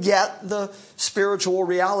they can get the spiritual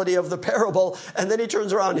reality of the parable. And then he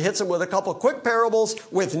turns around and hits them with a couple quick parables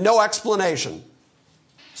with no explanation.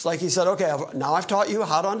 It's like he said, okay, now I've taught you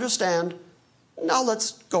how to understand. Now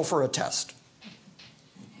let's go for a test.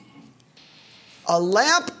 A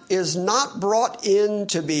lamp is not brought in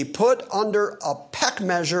to be put under a peck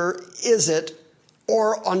measure, is it?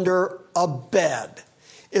 Or under a bed?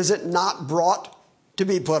 Is it not brought to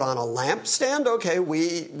be put on a lampstand? Okay,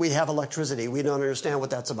 we have electricity. We don't understand what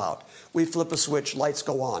that's about. We flip a switch, lights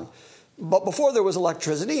go on. But before there was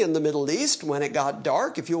electricity in the Middle East, when it got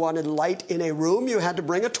dark, if you wanted light in a room, you had to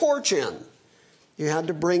bring a torch in. You had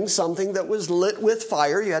to bring something that was lit with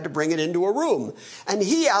fire. You had to bring it into a room. And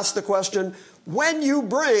he asked the question, when you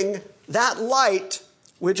bring that light,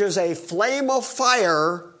 which is a flame of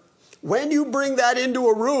fire, when you bring that into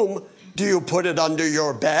a room, do you put it under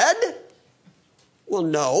your bed? Well,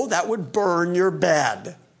 no, that would burn your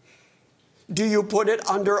bed. Do you put it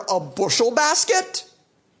under a bushel basket?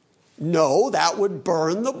 No, that would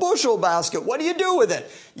burn the bushel basket. What do you do with it?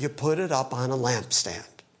 You put it up on a lampstand.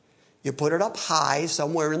 You put it up high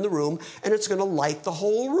somewhere in the room, and it's going to light the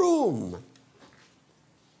whole room.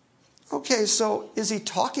 Okay, so is he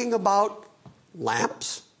talking about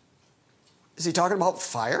lamps? Is he talking about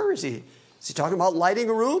fire? Is he talking about lighting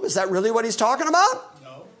a room? Is that really what he's talking about?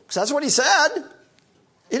 No. Because that's what he said.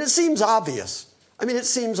 And it seems obvious. I mean, it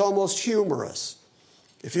seems almost humorous.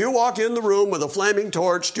 If you walk in the room with a flaming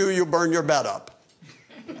torch, do you burn your bed up?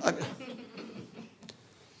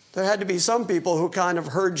 There had to be some people who kind of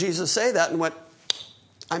heard Jesus say that and went,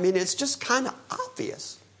 I mean, it's just kind of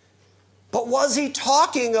obvious. But was he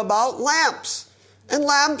talking about lamps and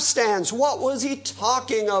lampstands? What was he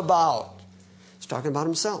talking about? He's talking about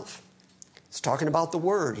himself. He's talking about the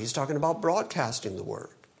word. He's talking about broadcasting the word.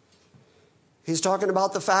 He's talking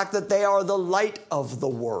about the fact that they are the light of the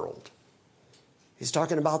world. He's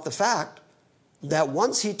talking about the fact that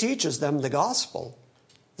once he teaches them the gospel,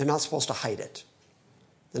 they're not supposed to hide it.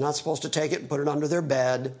 They're not supposed to take it and put it under their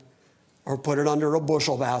bed or put it under a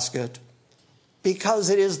bushel basket, because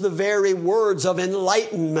it is the very words of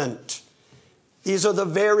enlightenment. These are the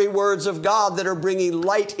very words of God that are bringing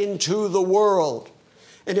light into the world.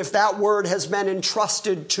 And if that word has been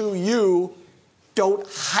entrusted to you, don't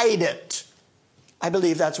hide it. I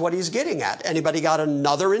believe that's what he's getting at. Anybody got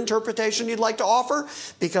another interpretation you'd like to offer?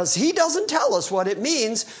 Because he doesn't tell us what it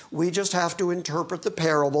means. We just have to interpret the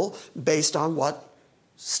parable based on what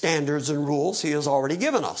standards and rules he has already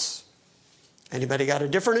given us. Anybody got a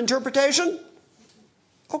different interpretation?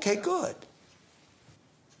 Okay, good.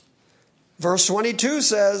 Verse 22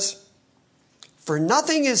 says, "For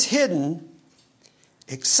nothing is hidden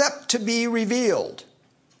except to be revealed,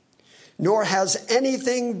 nor has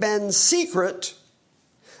anything been secret,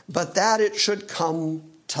 but that it should come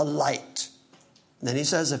to light." And then he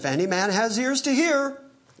says, "If any man has ears to hear,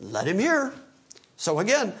 let him hear." So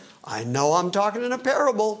again, I know I'm talking in a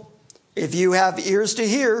parable. If you have ears to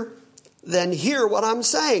hear, then hear what I'm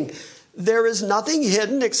saying. There is nothing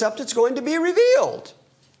hidden except it's going to be revealed.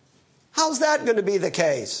 How's that going to be the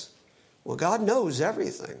case? Well, God knows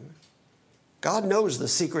everything. God knows the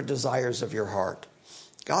secret desires of your heart.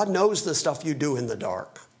 God knows the stuff you do in the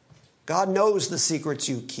dark. God knows the secrets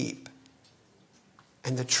you keep.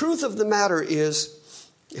 And the truth of the matter is,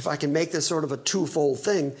 if I can make this sort of a twofold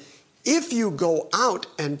thing, if you go out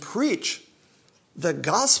and preach the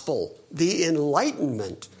gospel, the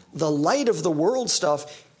enlightenment, the light of the world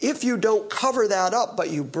stuff, if you don't cover that up, but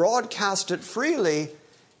you broadcast it freely,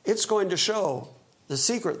 it's going to show the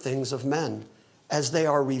secret things of men as they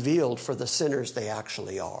are revealed for the sinners they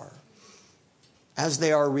actually are. As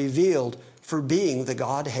they are revealed for being the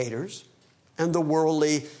God haters and the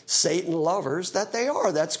worldly Satan lovers that they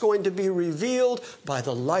are. That's going to be revealed by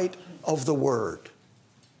the light of the word.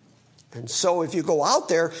 And so if you go out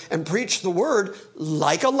there and preach the word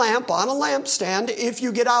like a lamp on a lampstand, if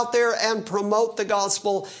you get out there and promote the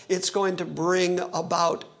gospel, it's going to bring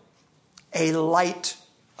about a light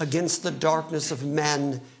against the darkness of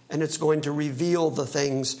men, and it's going to reveal the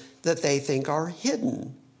things that they think are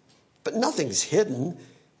hidden. But nothing's hidden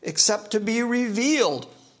except to be revealed.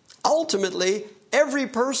 Ultimately, every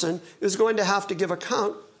person is going to have to give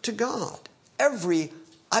account to God. Every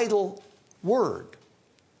idle word.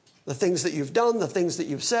 The things that you've done, the things that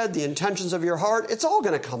you've said, the intentions of your heart, it's all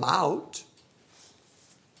going to come out.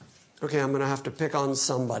 Okay, I'm going to have to pick on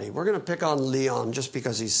somebody. We're going to pick on Leon just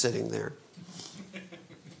because he's sitting there.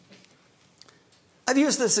 I've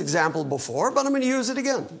used this example before, but I'm going to use it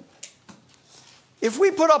again. If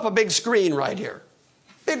we put up a big screen right here,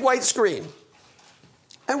 big white screen,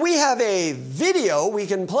 and we have a video we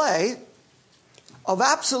can play of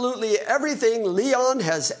absolutely everything Leon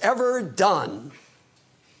has ever done,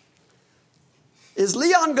 is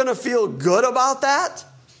Leon going to feel good about that?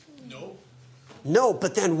 No. No,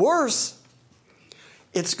 but then worse,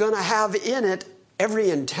 it's going to have in it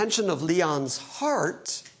every intention of Leon's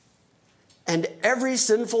heart and every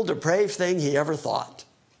sinful, depraved thing he ever thought.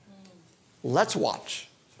 Let's watch.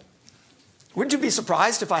 Wouldn't you be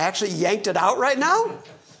surprised if I actually yanked it out right now?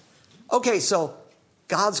 Okay, so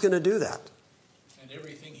God's going to do that. And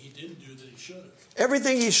everything he didn't do that he should have.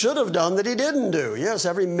 Everything he should have done that he didn't do. Yes,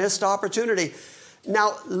 every missed opportunity.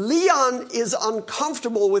 Now, Leon is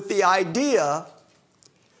uncomfortable with the idea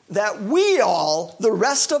that we all, the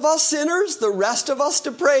rest of us sinners, the rest of us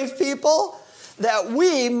depraved people, that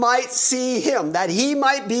we might see him, that he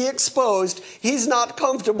might be exposed. He's not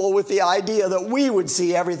comfortable with the idea that we would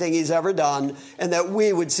see everything he's ever done and that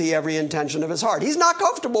we would see every intention of his heart. He's not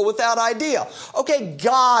comfortable with that idea. Okay,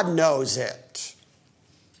 God knows it.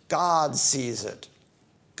 God sees it.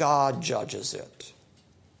 God judges it.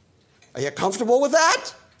 Are you comfortable with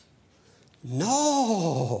that?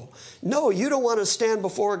 No. No, you don't want to stand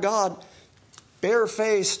before God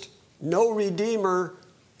barefaced, no redeemer,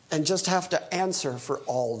 and just have to answer for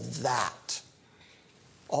all that.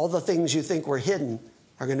 All the things you think were hidden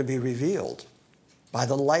are going to be revealed by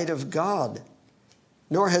the light of God.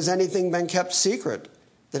 Nor has anything been kept secret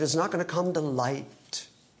that is not going to come to light.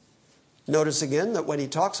 Notice again that when he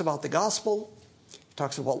talks about the gospel, he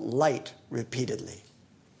talks about light repeatedly.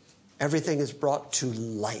 Everything is brought to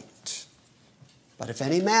light. But if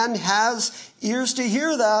any man has ears to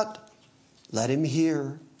hear that, let him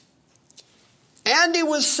hear. And he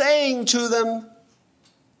was saying to them,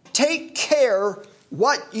 take care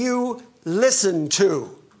what you listen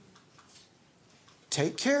to.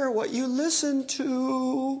 Take care what you listen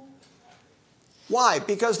to. Why?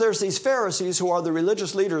 Because there's these Pharisees who are the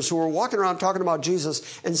religious leaders who are walking around talking about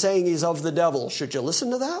Jesus and saying he's of the devil. Should you listen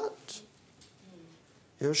to that?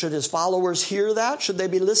 Should his followers hear that? Should they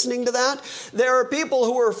be listening to that? There are people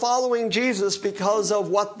who are following Jesus because of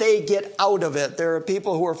what they get out of it. There are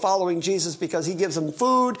people who are following Jesus because he gives them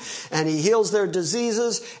food and he heals their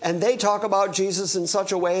diseases, and they talk about Jesus in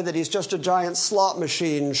such a way that he's just a giant slot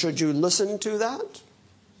machine. Should you listen to that?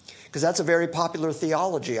 Because that's a very popular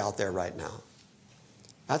theology out there right now.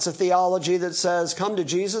 That's a theology that says, come to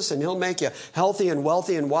Jesus and he'll make you healthy and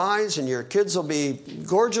wealthy and wise, and your kids will be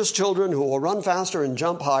gorgeous children who will run faster and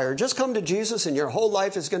jump higher. Just come to Jesus and your whole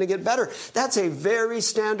life is going to get better. That's a very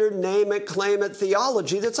standard name it, claim it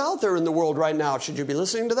theology that's out there in the world right now. Should you be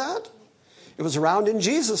listening to that? It was around in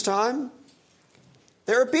Jesus' time.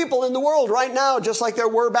 There are people in the world right now, just like there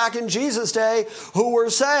were back in Jesus' day, who were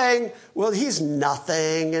saying, well, he's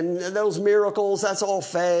nothing, and those miracles, that's all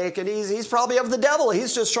fake, and he's probably of the devil.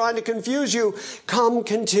 He's just trying to confuse you. Come,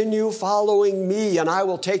 continue following me, and I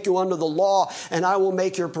will take you under the law, and I will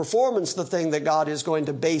make your performance the thing that God is going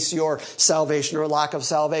to base your salvation or lack of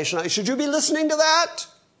salvation on. Should you be listening to that?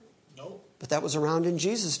 No. But that was around in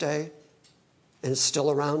Jesus' day, and it's still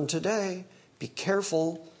around today. Be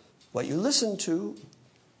careful what you listen to.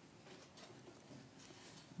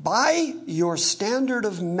 By your standard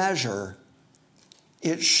of measure,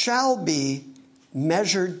 it shall be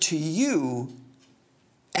measured to you,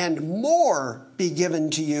 and more be given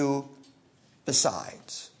to you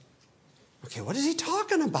besides. Okay, what is he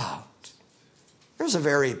talking about? There's a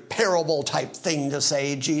very parable type thing to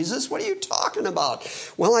say, Jesus. What are you talking about?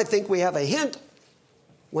 Well, I think we have a hint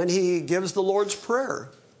when he gives the Lord's Prayer.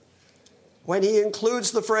 When he includes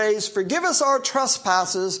the phrase, forgive us our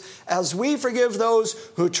trespasses as we forgive those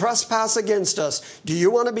who trespass against us. Do you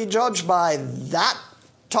want to be judged by that,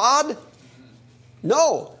 Todd?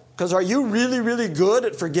 No. Because are you really, really good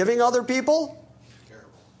at forgiving other people?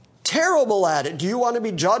 Terrible at it. Do you want to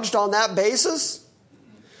be judged on that basis?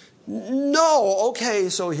 No. Okay,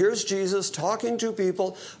 so here's Jesus talking to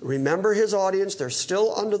people. Remember his audience. They're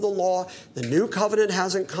still under the law. The new covenant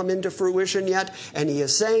hasn't come into fruition yet. And he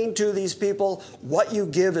is saying to these people, what you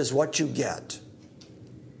give is what you get.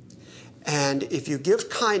 And if you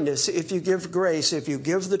give kindness, if you give grace, if you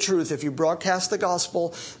give the truth, if you broadcast the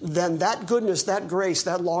gospel, then that goodness, that grace,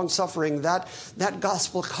 that long-suffering, that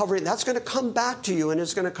gospel covering, that's going to come back to you, and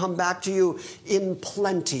it's going to come back to you in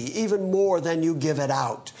plenty, even more than you give it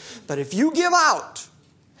out. But if you give out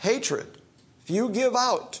hatred, if you give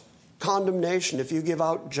out condemnation, if you give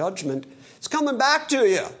out judgment, it's coming back to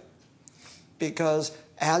you. Because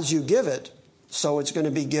as you give it, so it's going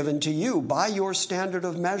to be given to you. By your standard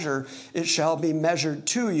of measure, it shall be measured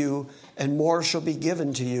to you, and more shall be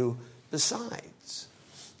given to you besides.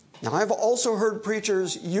 Now, I've also heard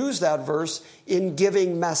preachers use that verse in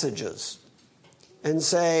giving messages and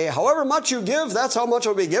say, however much you give, that's how much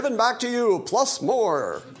will be given back to you, plus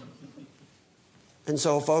more. And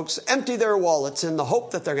so folks empty their wallets in the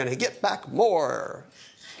hope that they're going to get back more.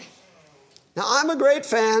 Now, I'm a great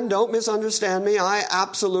fan. Don't misunderstand me. I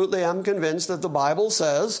absolutely am convinced that the Bible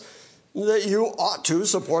says that you ought to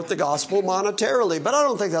support the gospel monetarily. But I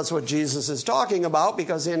don't think that's what Jesus is talking about,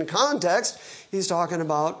 because in context, he's talking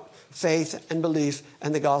about faith and belief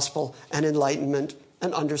and the gospel and enlightenment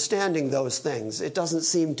and understanding those things. It doesn't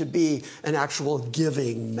seem to be an actual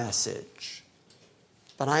giving message.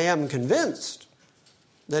 But I am convinced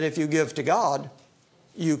that if you give to God,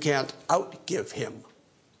 you can't outgive him.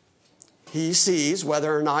 He sees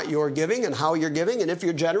whether or not you're giving and how you're giving and if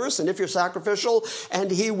you're generous and if you're sacrificial, and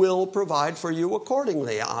he will provide for you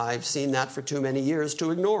accordingly. I've seen that for too many years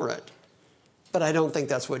to ignore it. But I don't think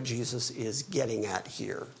that's what Jesus is getting at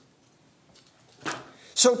here.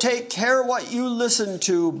 So take care what you listen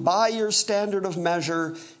to. By your standard of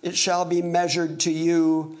measure, it shall be measured to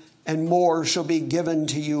you, and more shall be given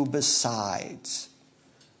to you besides.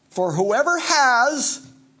 For whoever has,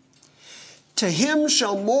 to him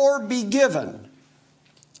shall more be given,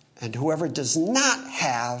 and whoever does not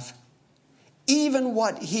have, even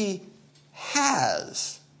what he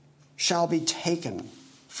has shall be taken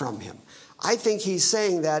from him. I think he's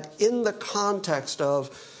saying that in the context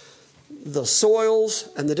of the soils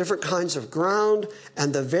and the different kinds of ground,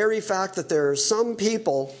 and the very fact that there are some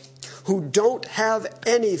people who don't have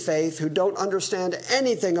any faith, who don't understand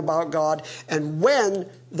anything about God, and when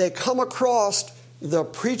they come across the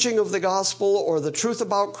preaching of the gospel or the truth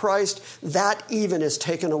about Christ, that even is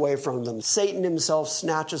taken away from them. Satan himself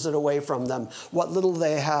snatches it away from them. What little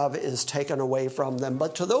they have is taken away from them.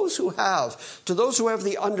 But to those who have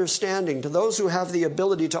the understanding, to those who have the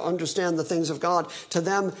ability to understand the things of God, to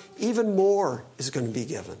them even more is going to be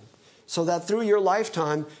given. so that through your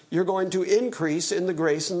lifetime, you're going to increase in the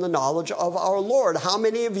grace and the knowledge of our Lord. How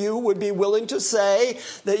many of you would be willing to say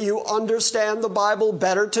that you understand the Bible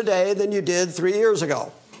better today than you did 3 years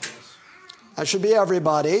ago? That should be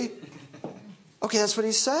everybody. Okay, that's what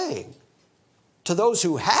he's saying. To those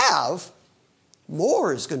who have,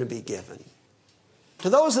 more is going to be given. To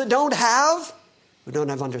those that don't have, who don't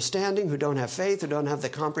have understanding, who don't have faith, who don't have the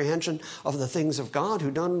comprehension of the things of God,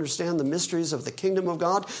 who don't understand the mysteries of the kingdom of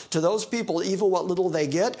God, to those people, even what little they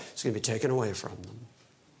get is going to be taken away from them.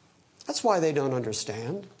 That's why they don't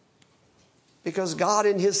understand. Because God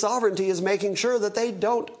in his sovereignty is making sure that they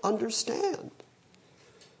don't understand.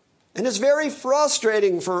 And it's very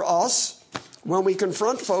frustrating for us when we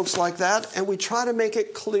confront folks like that and we try to make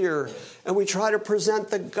it clear and we try to present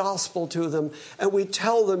the gospel to them and we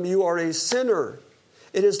tell them you are a sinner.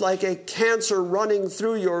 It is like a cancer running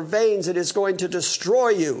through your veins. It is going to destroy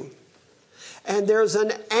you. And there's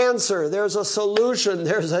an answer. There's a solution.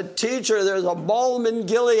 There's a teacher. There's a balm in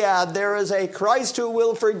Gilead. There is a Christ who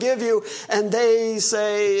will forgive you. And they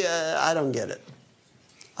say, I don't get it.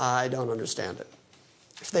 I don't understand it.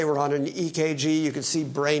 If they were on an EKG, you could see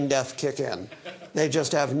brain death kick in. They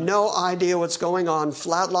just have no idea what's going on.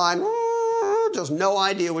 Flatline, just no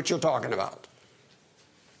idea what you're talking about.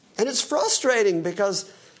 And it's frustrating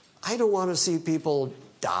because I don't want to see people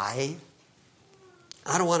die.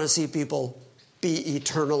 I don't want to see people be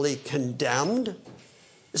eternally condemned.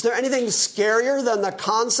 Is there anything scarier than the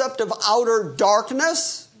concept of outer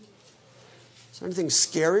darkness? Is there anything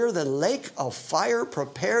scarier than lake of fire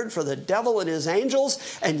prepared for the devil and his angels,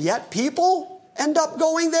 and yet people end up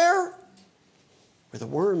going there? Where the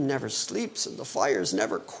worm never sleeps and the fire's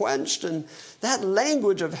never quenched. And that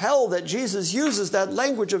language of hell that Jesus uses, that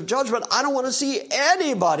language of judgment, I don't want to see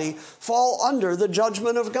anybody fall under the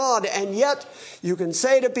judgment of God. And yet you can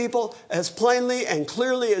say to people as plainly and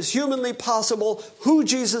clearly as humanly possible who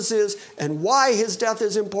Jesus is and why his death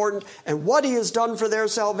is important and what he has done for their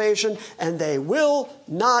salvation, and they will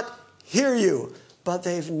not hear you. But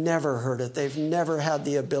they've never heard it. They've never had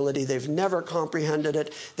the ability. They've never comprehended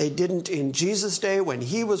it. They didn't in Jesus' day when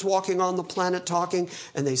he was walking on the planet talking,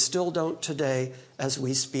 and they still don't today as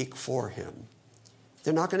we speak for him.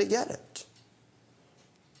 They're not going to get it.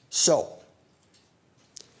 So,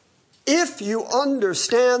 if you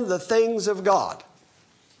understand the things of God,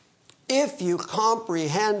 if you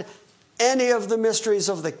comprehend any of the mysteries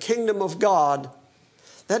of the kingdom of God,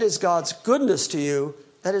 that is God's goodness to you.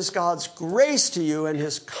 That is God's grace to you and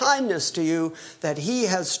his kindness to you, that he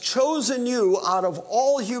has chosen you out of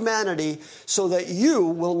all humanity so that you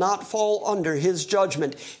will not fall under his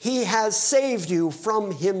judgment. He has saved you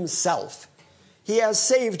from himself. He has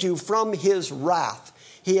saved you from his wrath.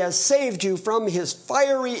 He has saved you from his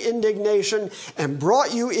fiery indignation and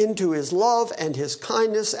brought you into his love and his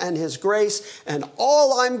kindness and his grace. And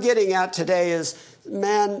all I'm getting at today is,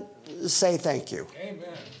 man, say thank you. Amen.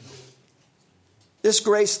 This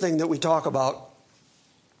grace thing that we talk about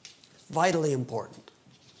is vitally important.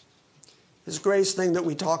 This grace thing that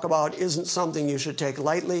we talk about isn't something you should take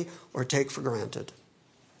lightly or take for granted.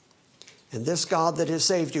 And this God that has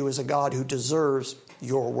saved you is a God who deserves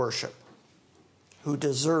your worship, who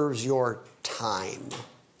deserves your time,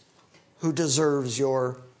 who deserves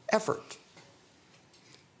your effort.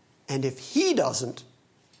 And if he doesn't,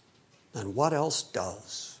 then what else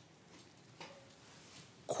does?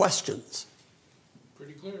 Questions?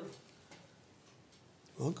 Pretty clear.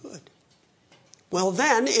 Well, good. Well,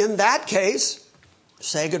 then, in that case,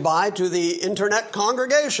 say goodbye to the internet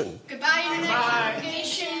congregation. Goodbye, internet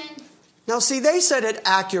congregation. Now, see, they said it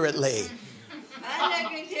accurately.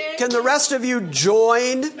 Can the rest of you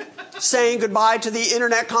join saying goodbye to the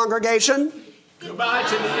internet congregation? Goodbye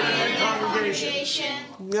to the internet congregation.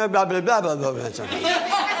 Blah, blah, blah, blah, blah, blah. That's okay.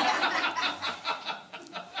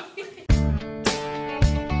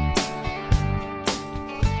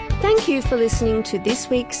 Thank you for listening to this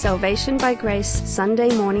week's Salvation by Grace Sunday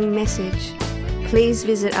morning message. Please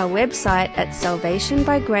visit our website at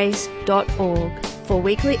salvationbygrace.org for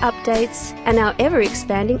weekly updates and our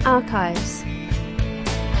ever-expanding archives.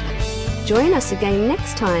 Join us again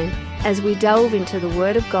next time as we delve into the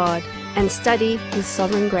Word of God and study His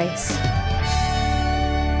sovereign grace.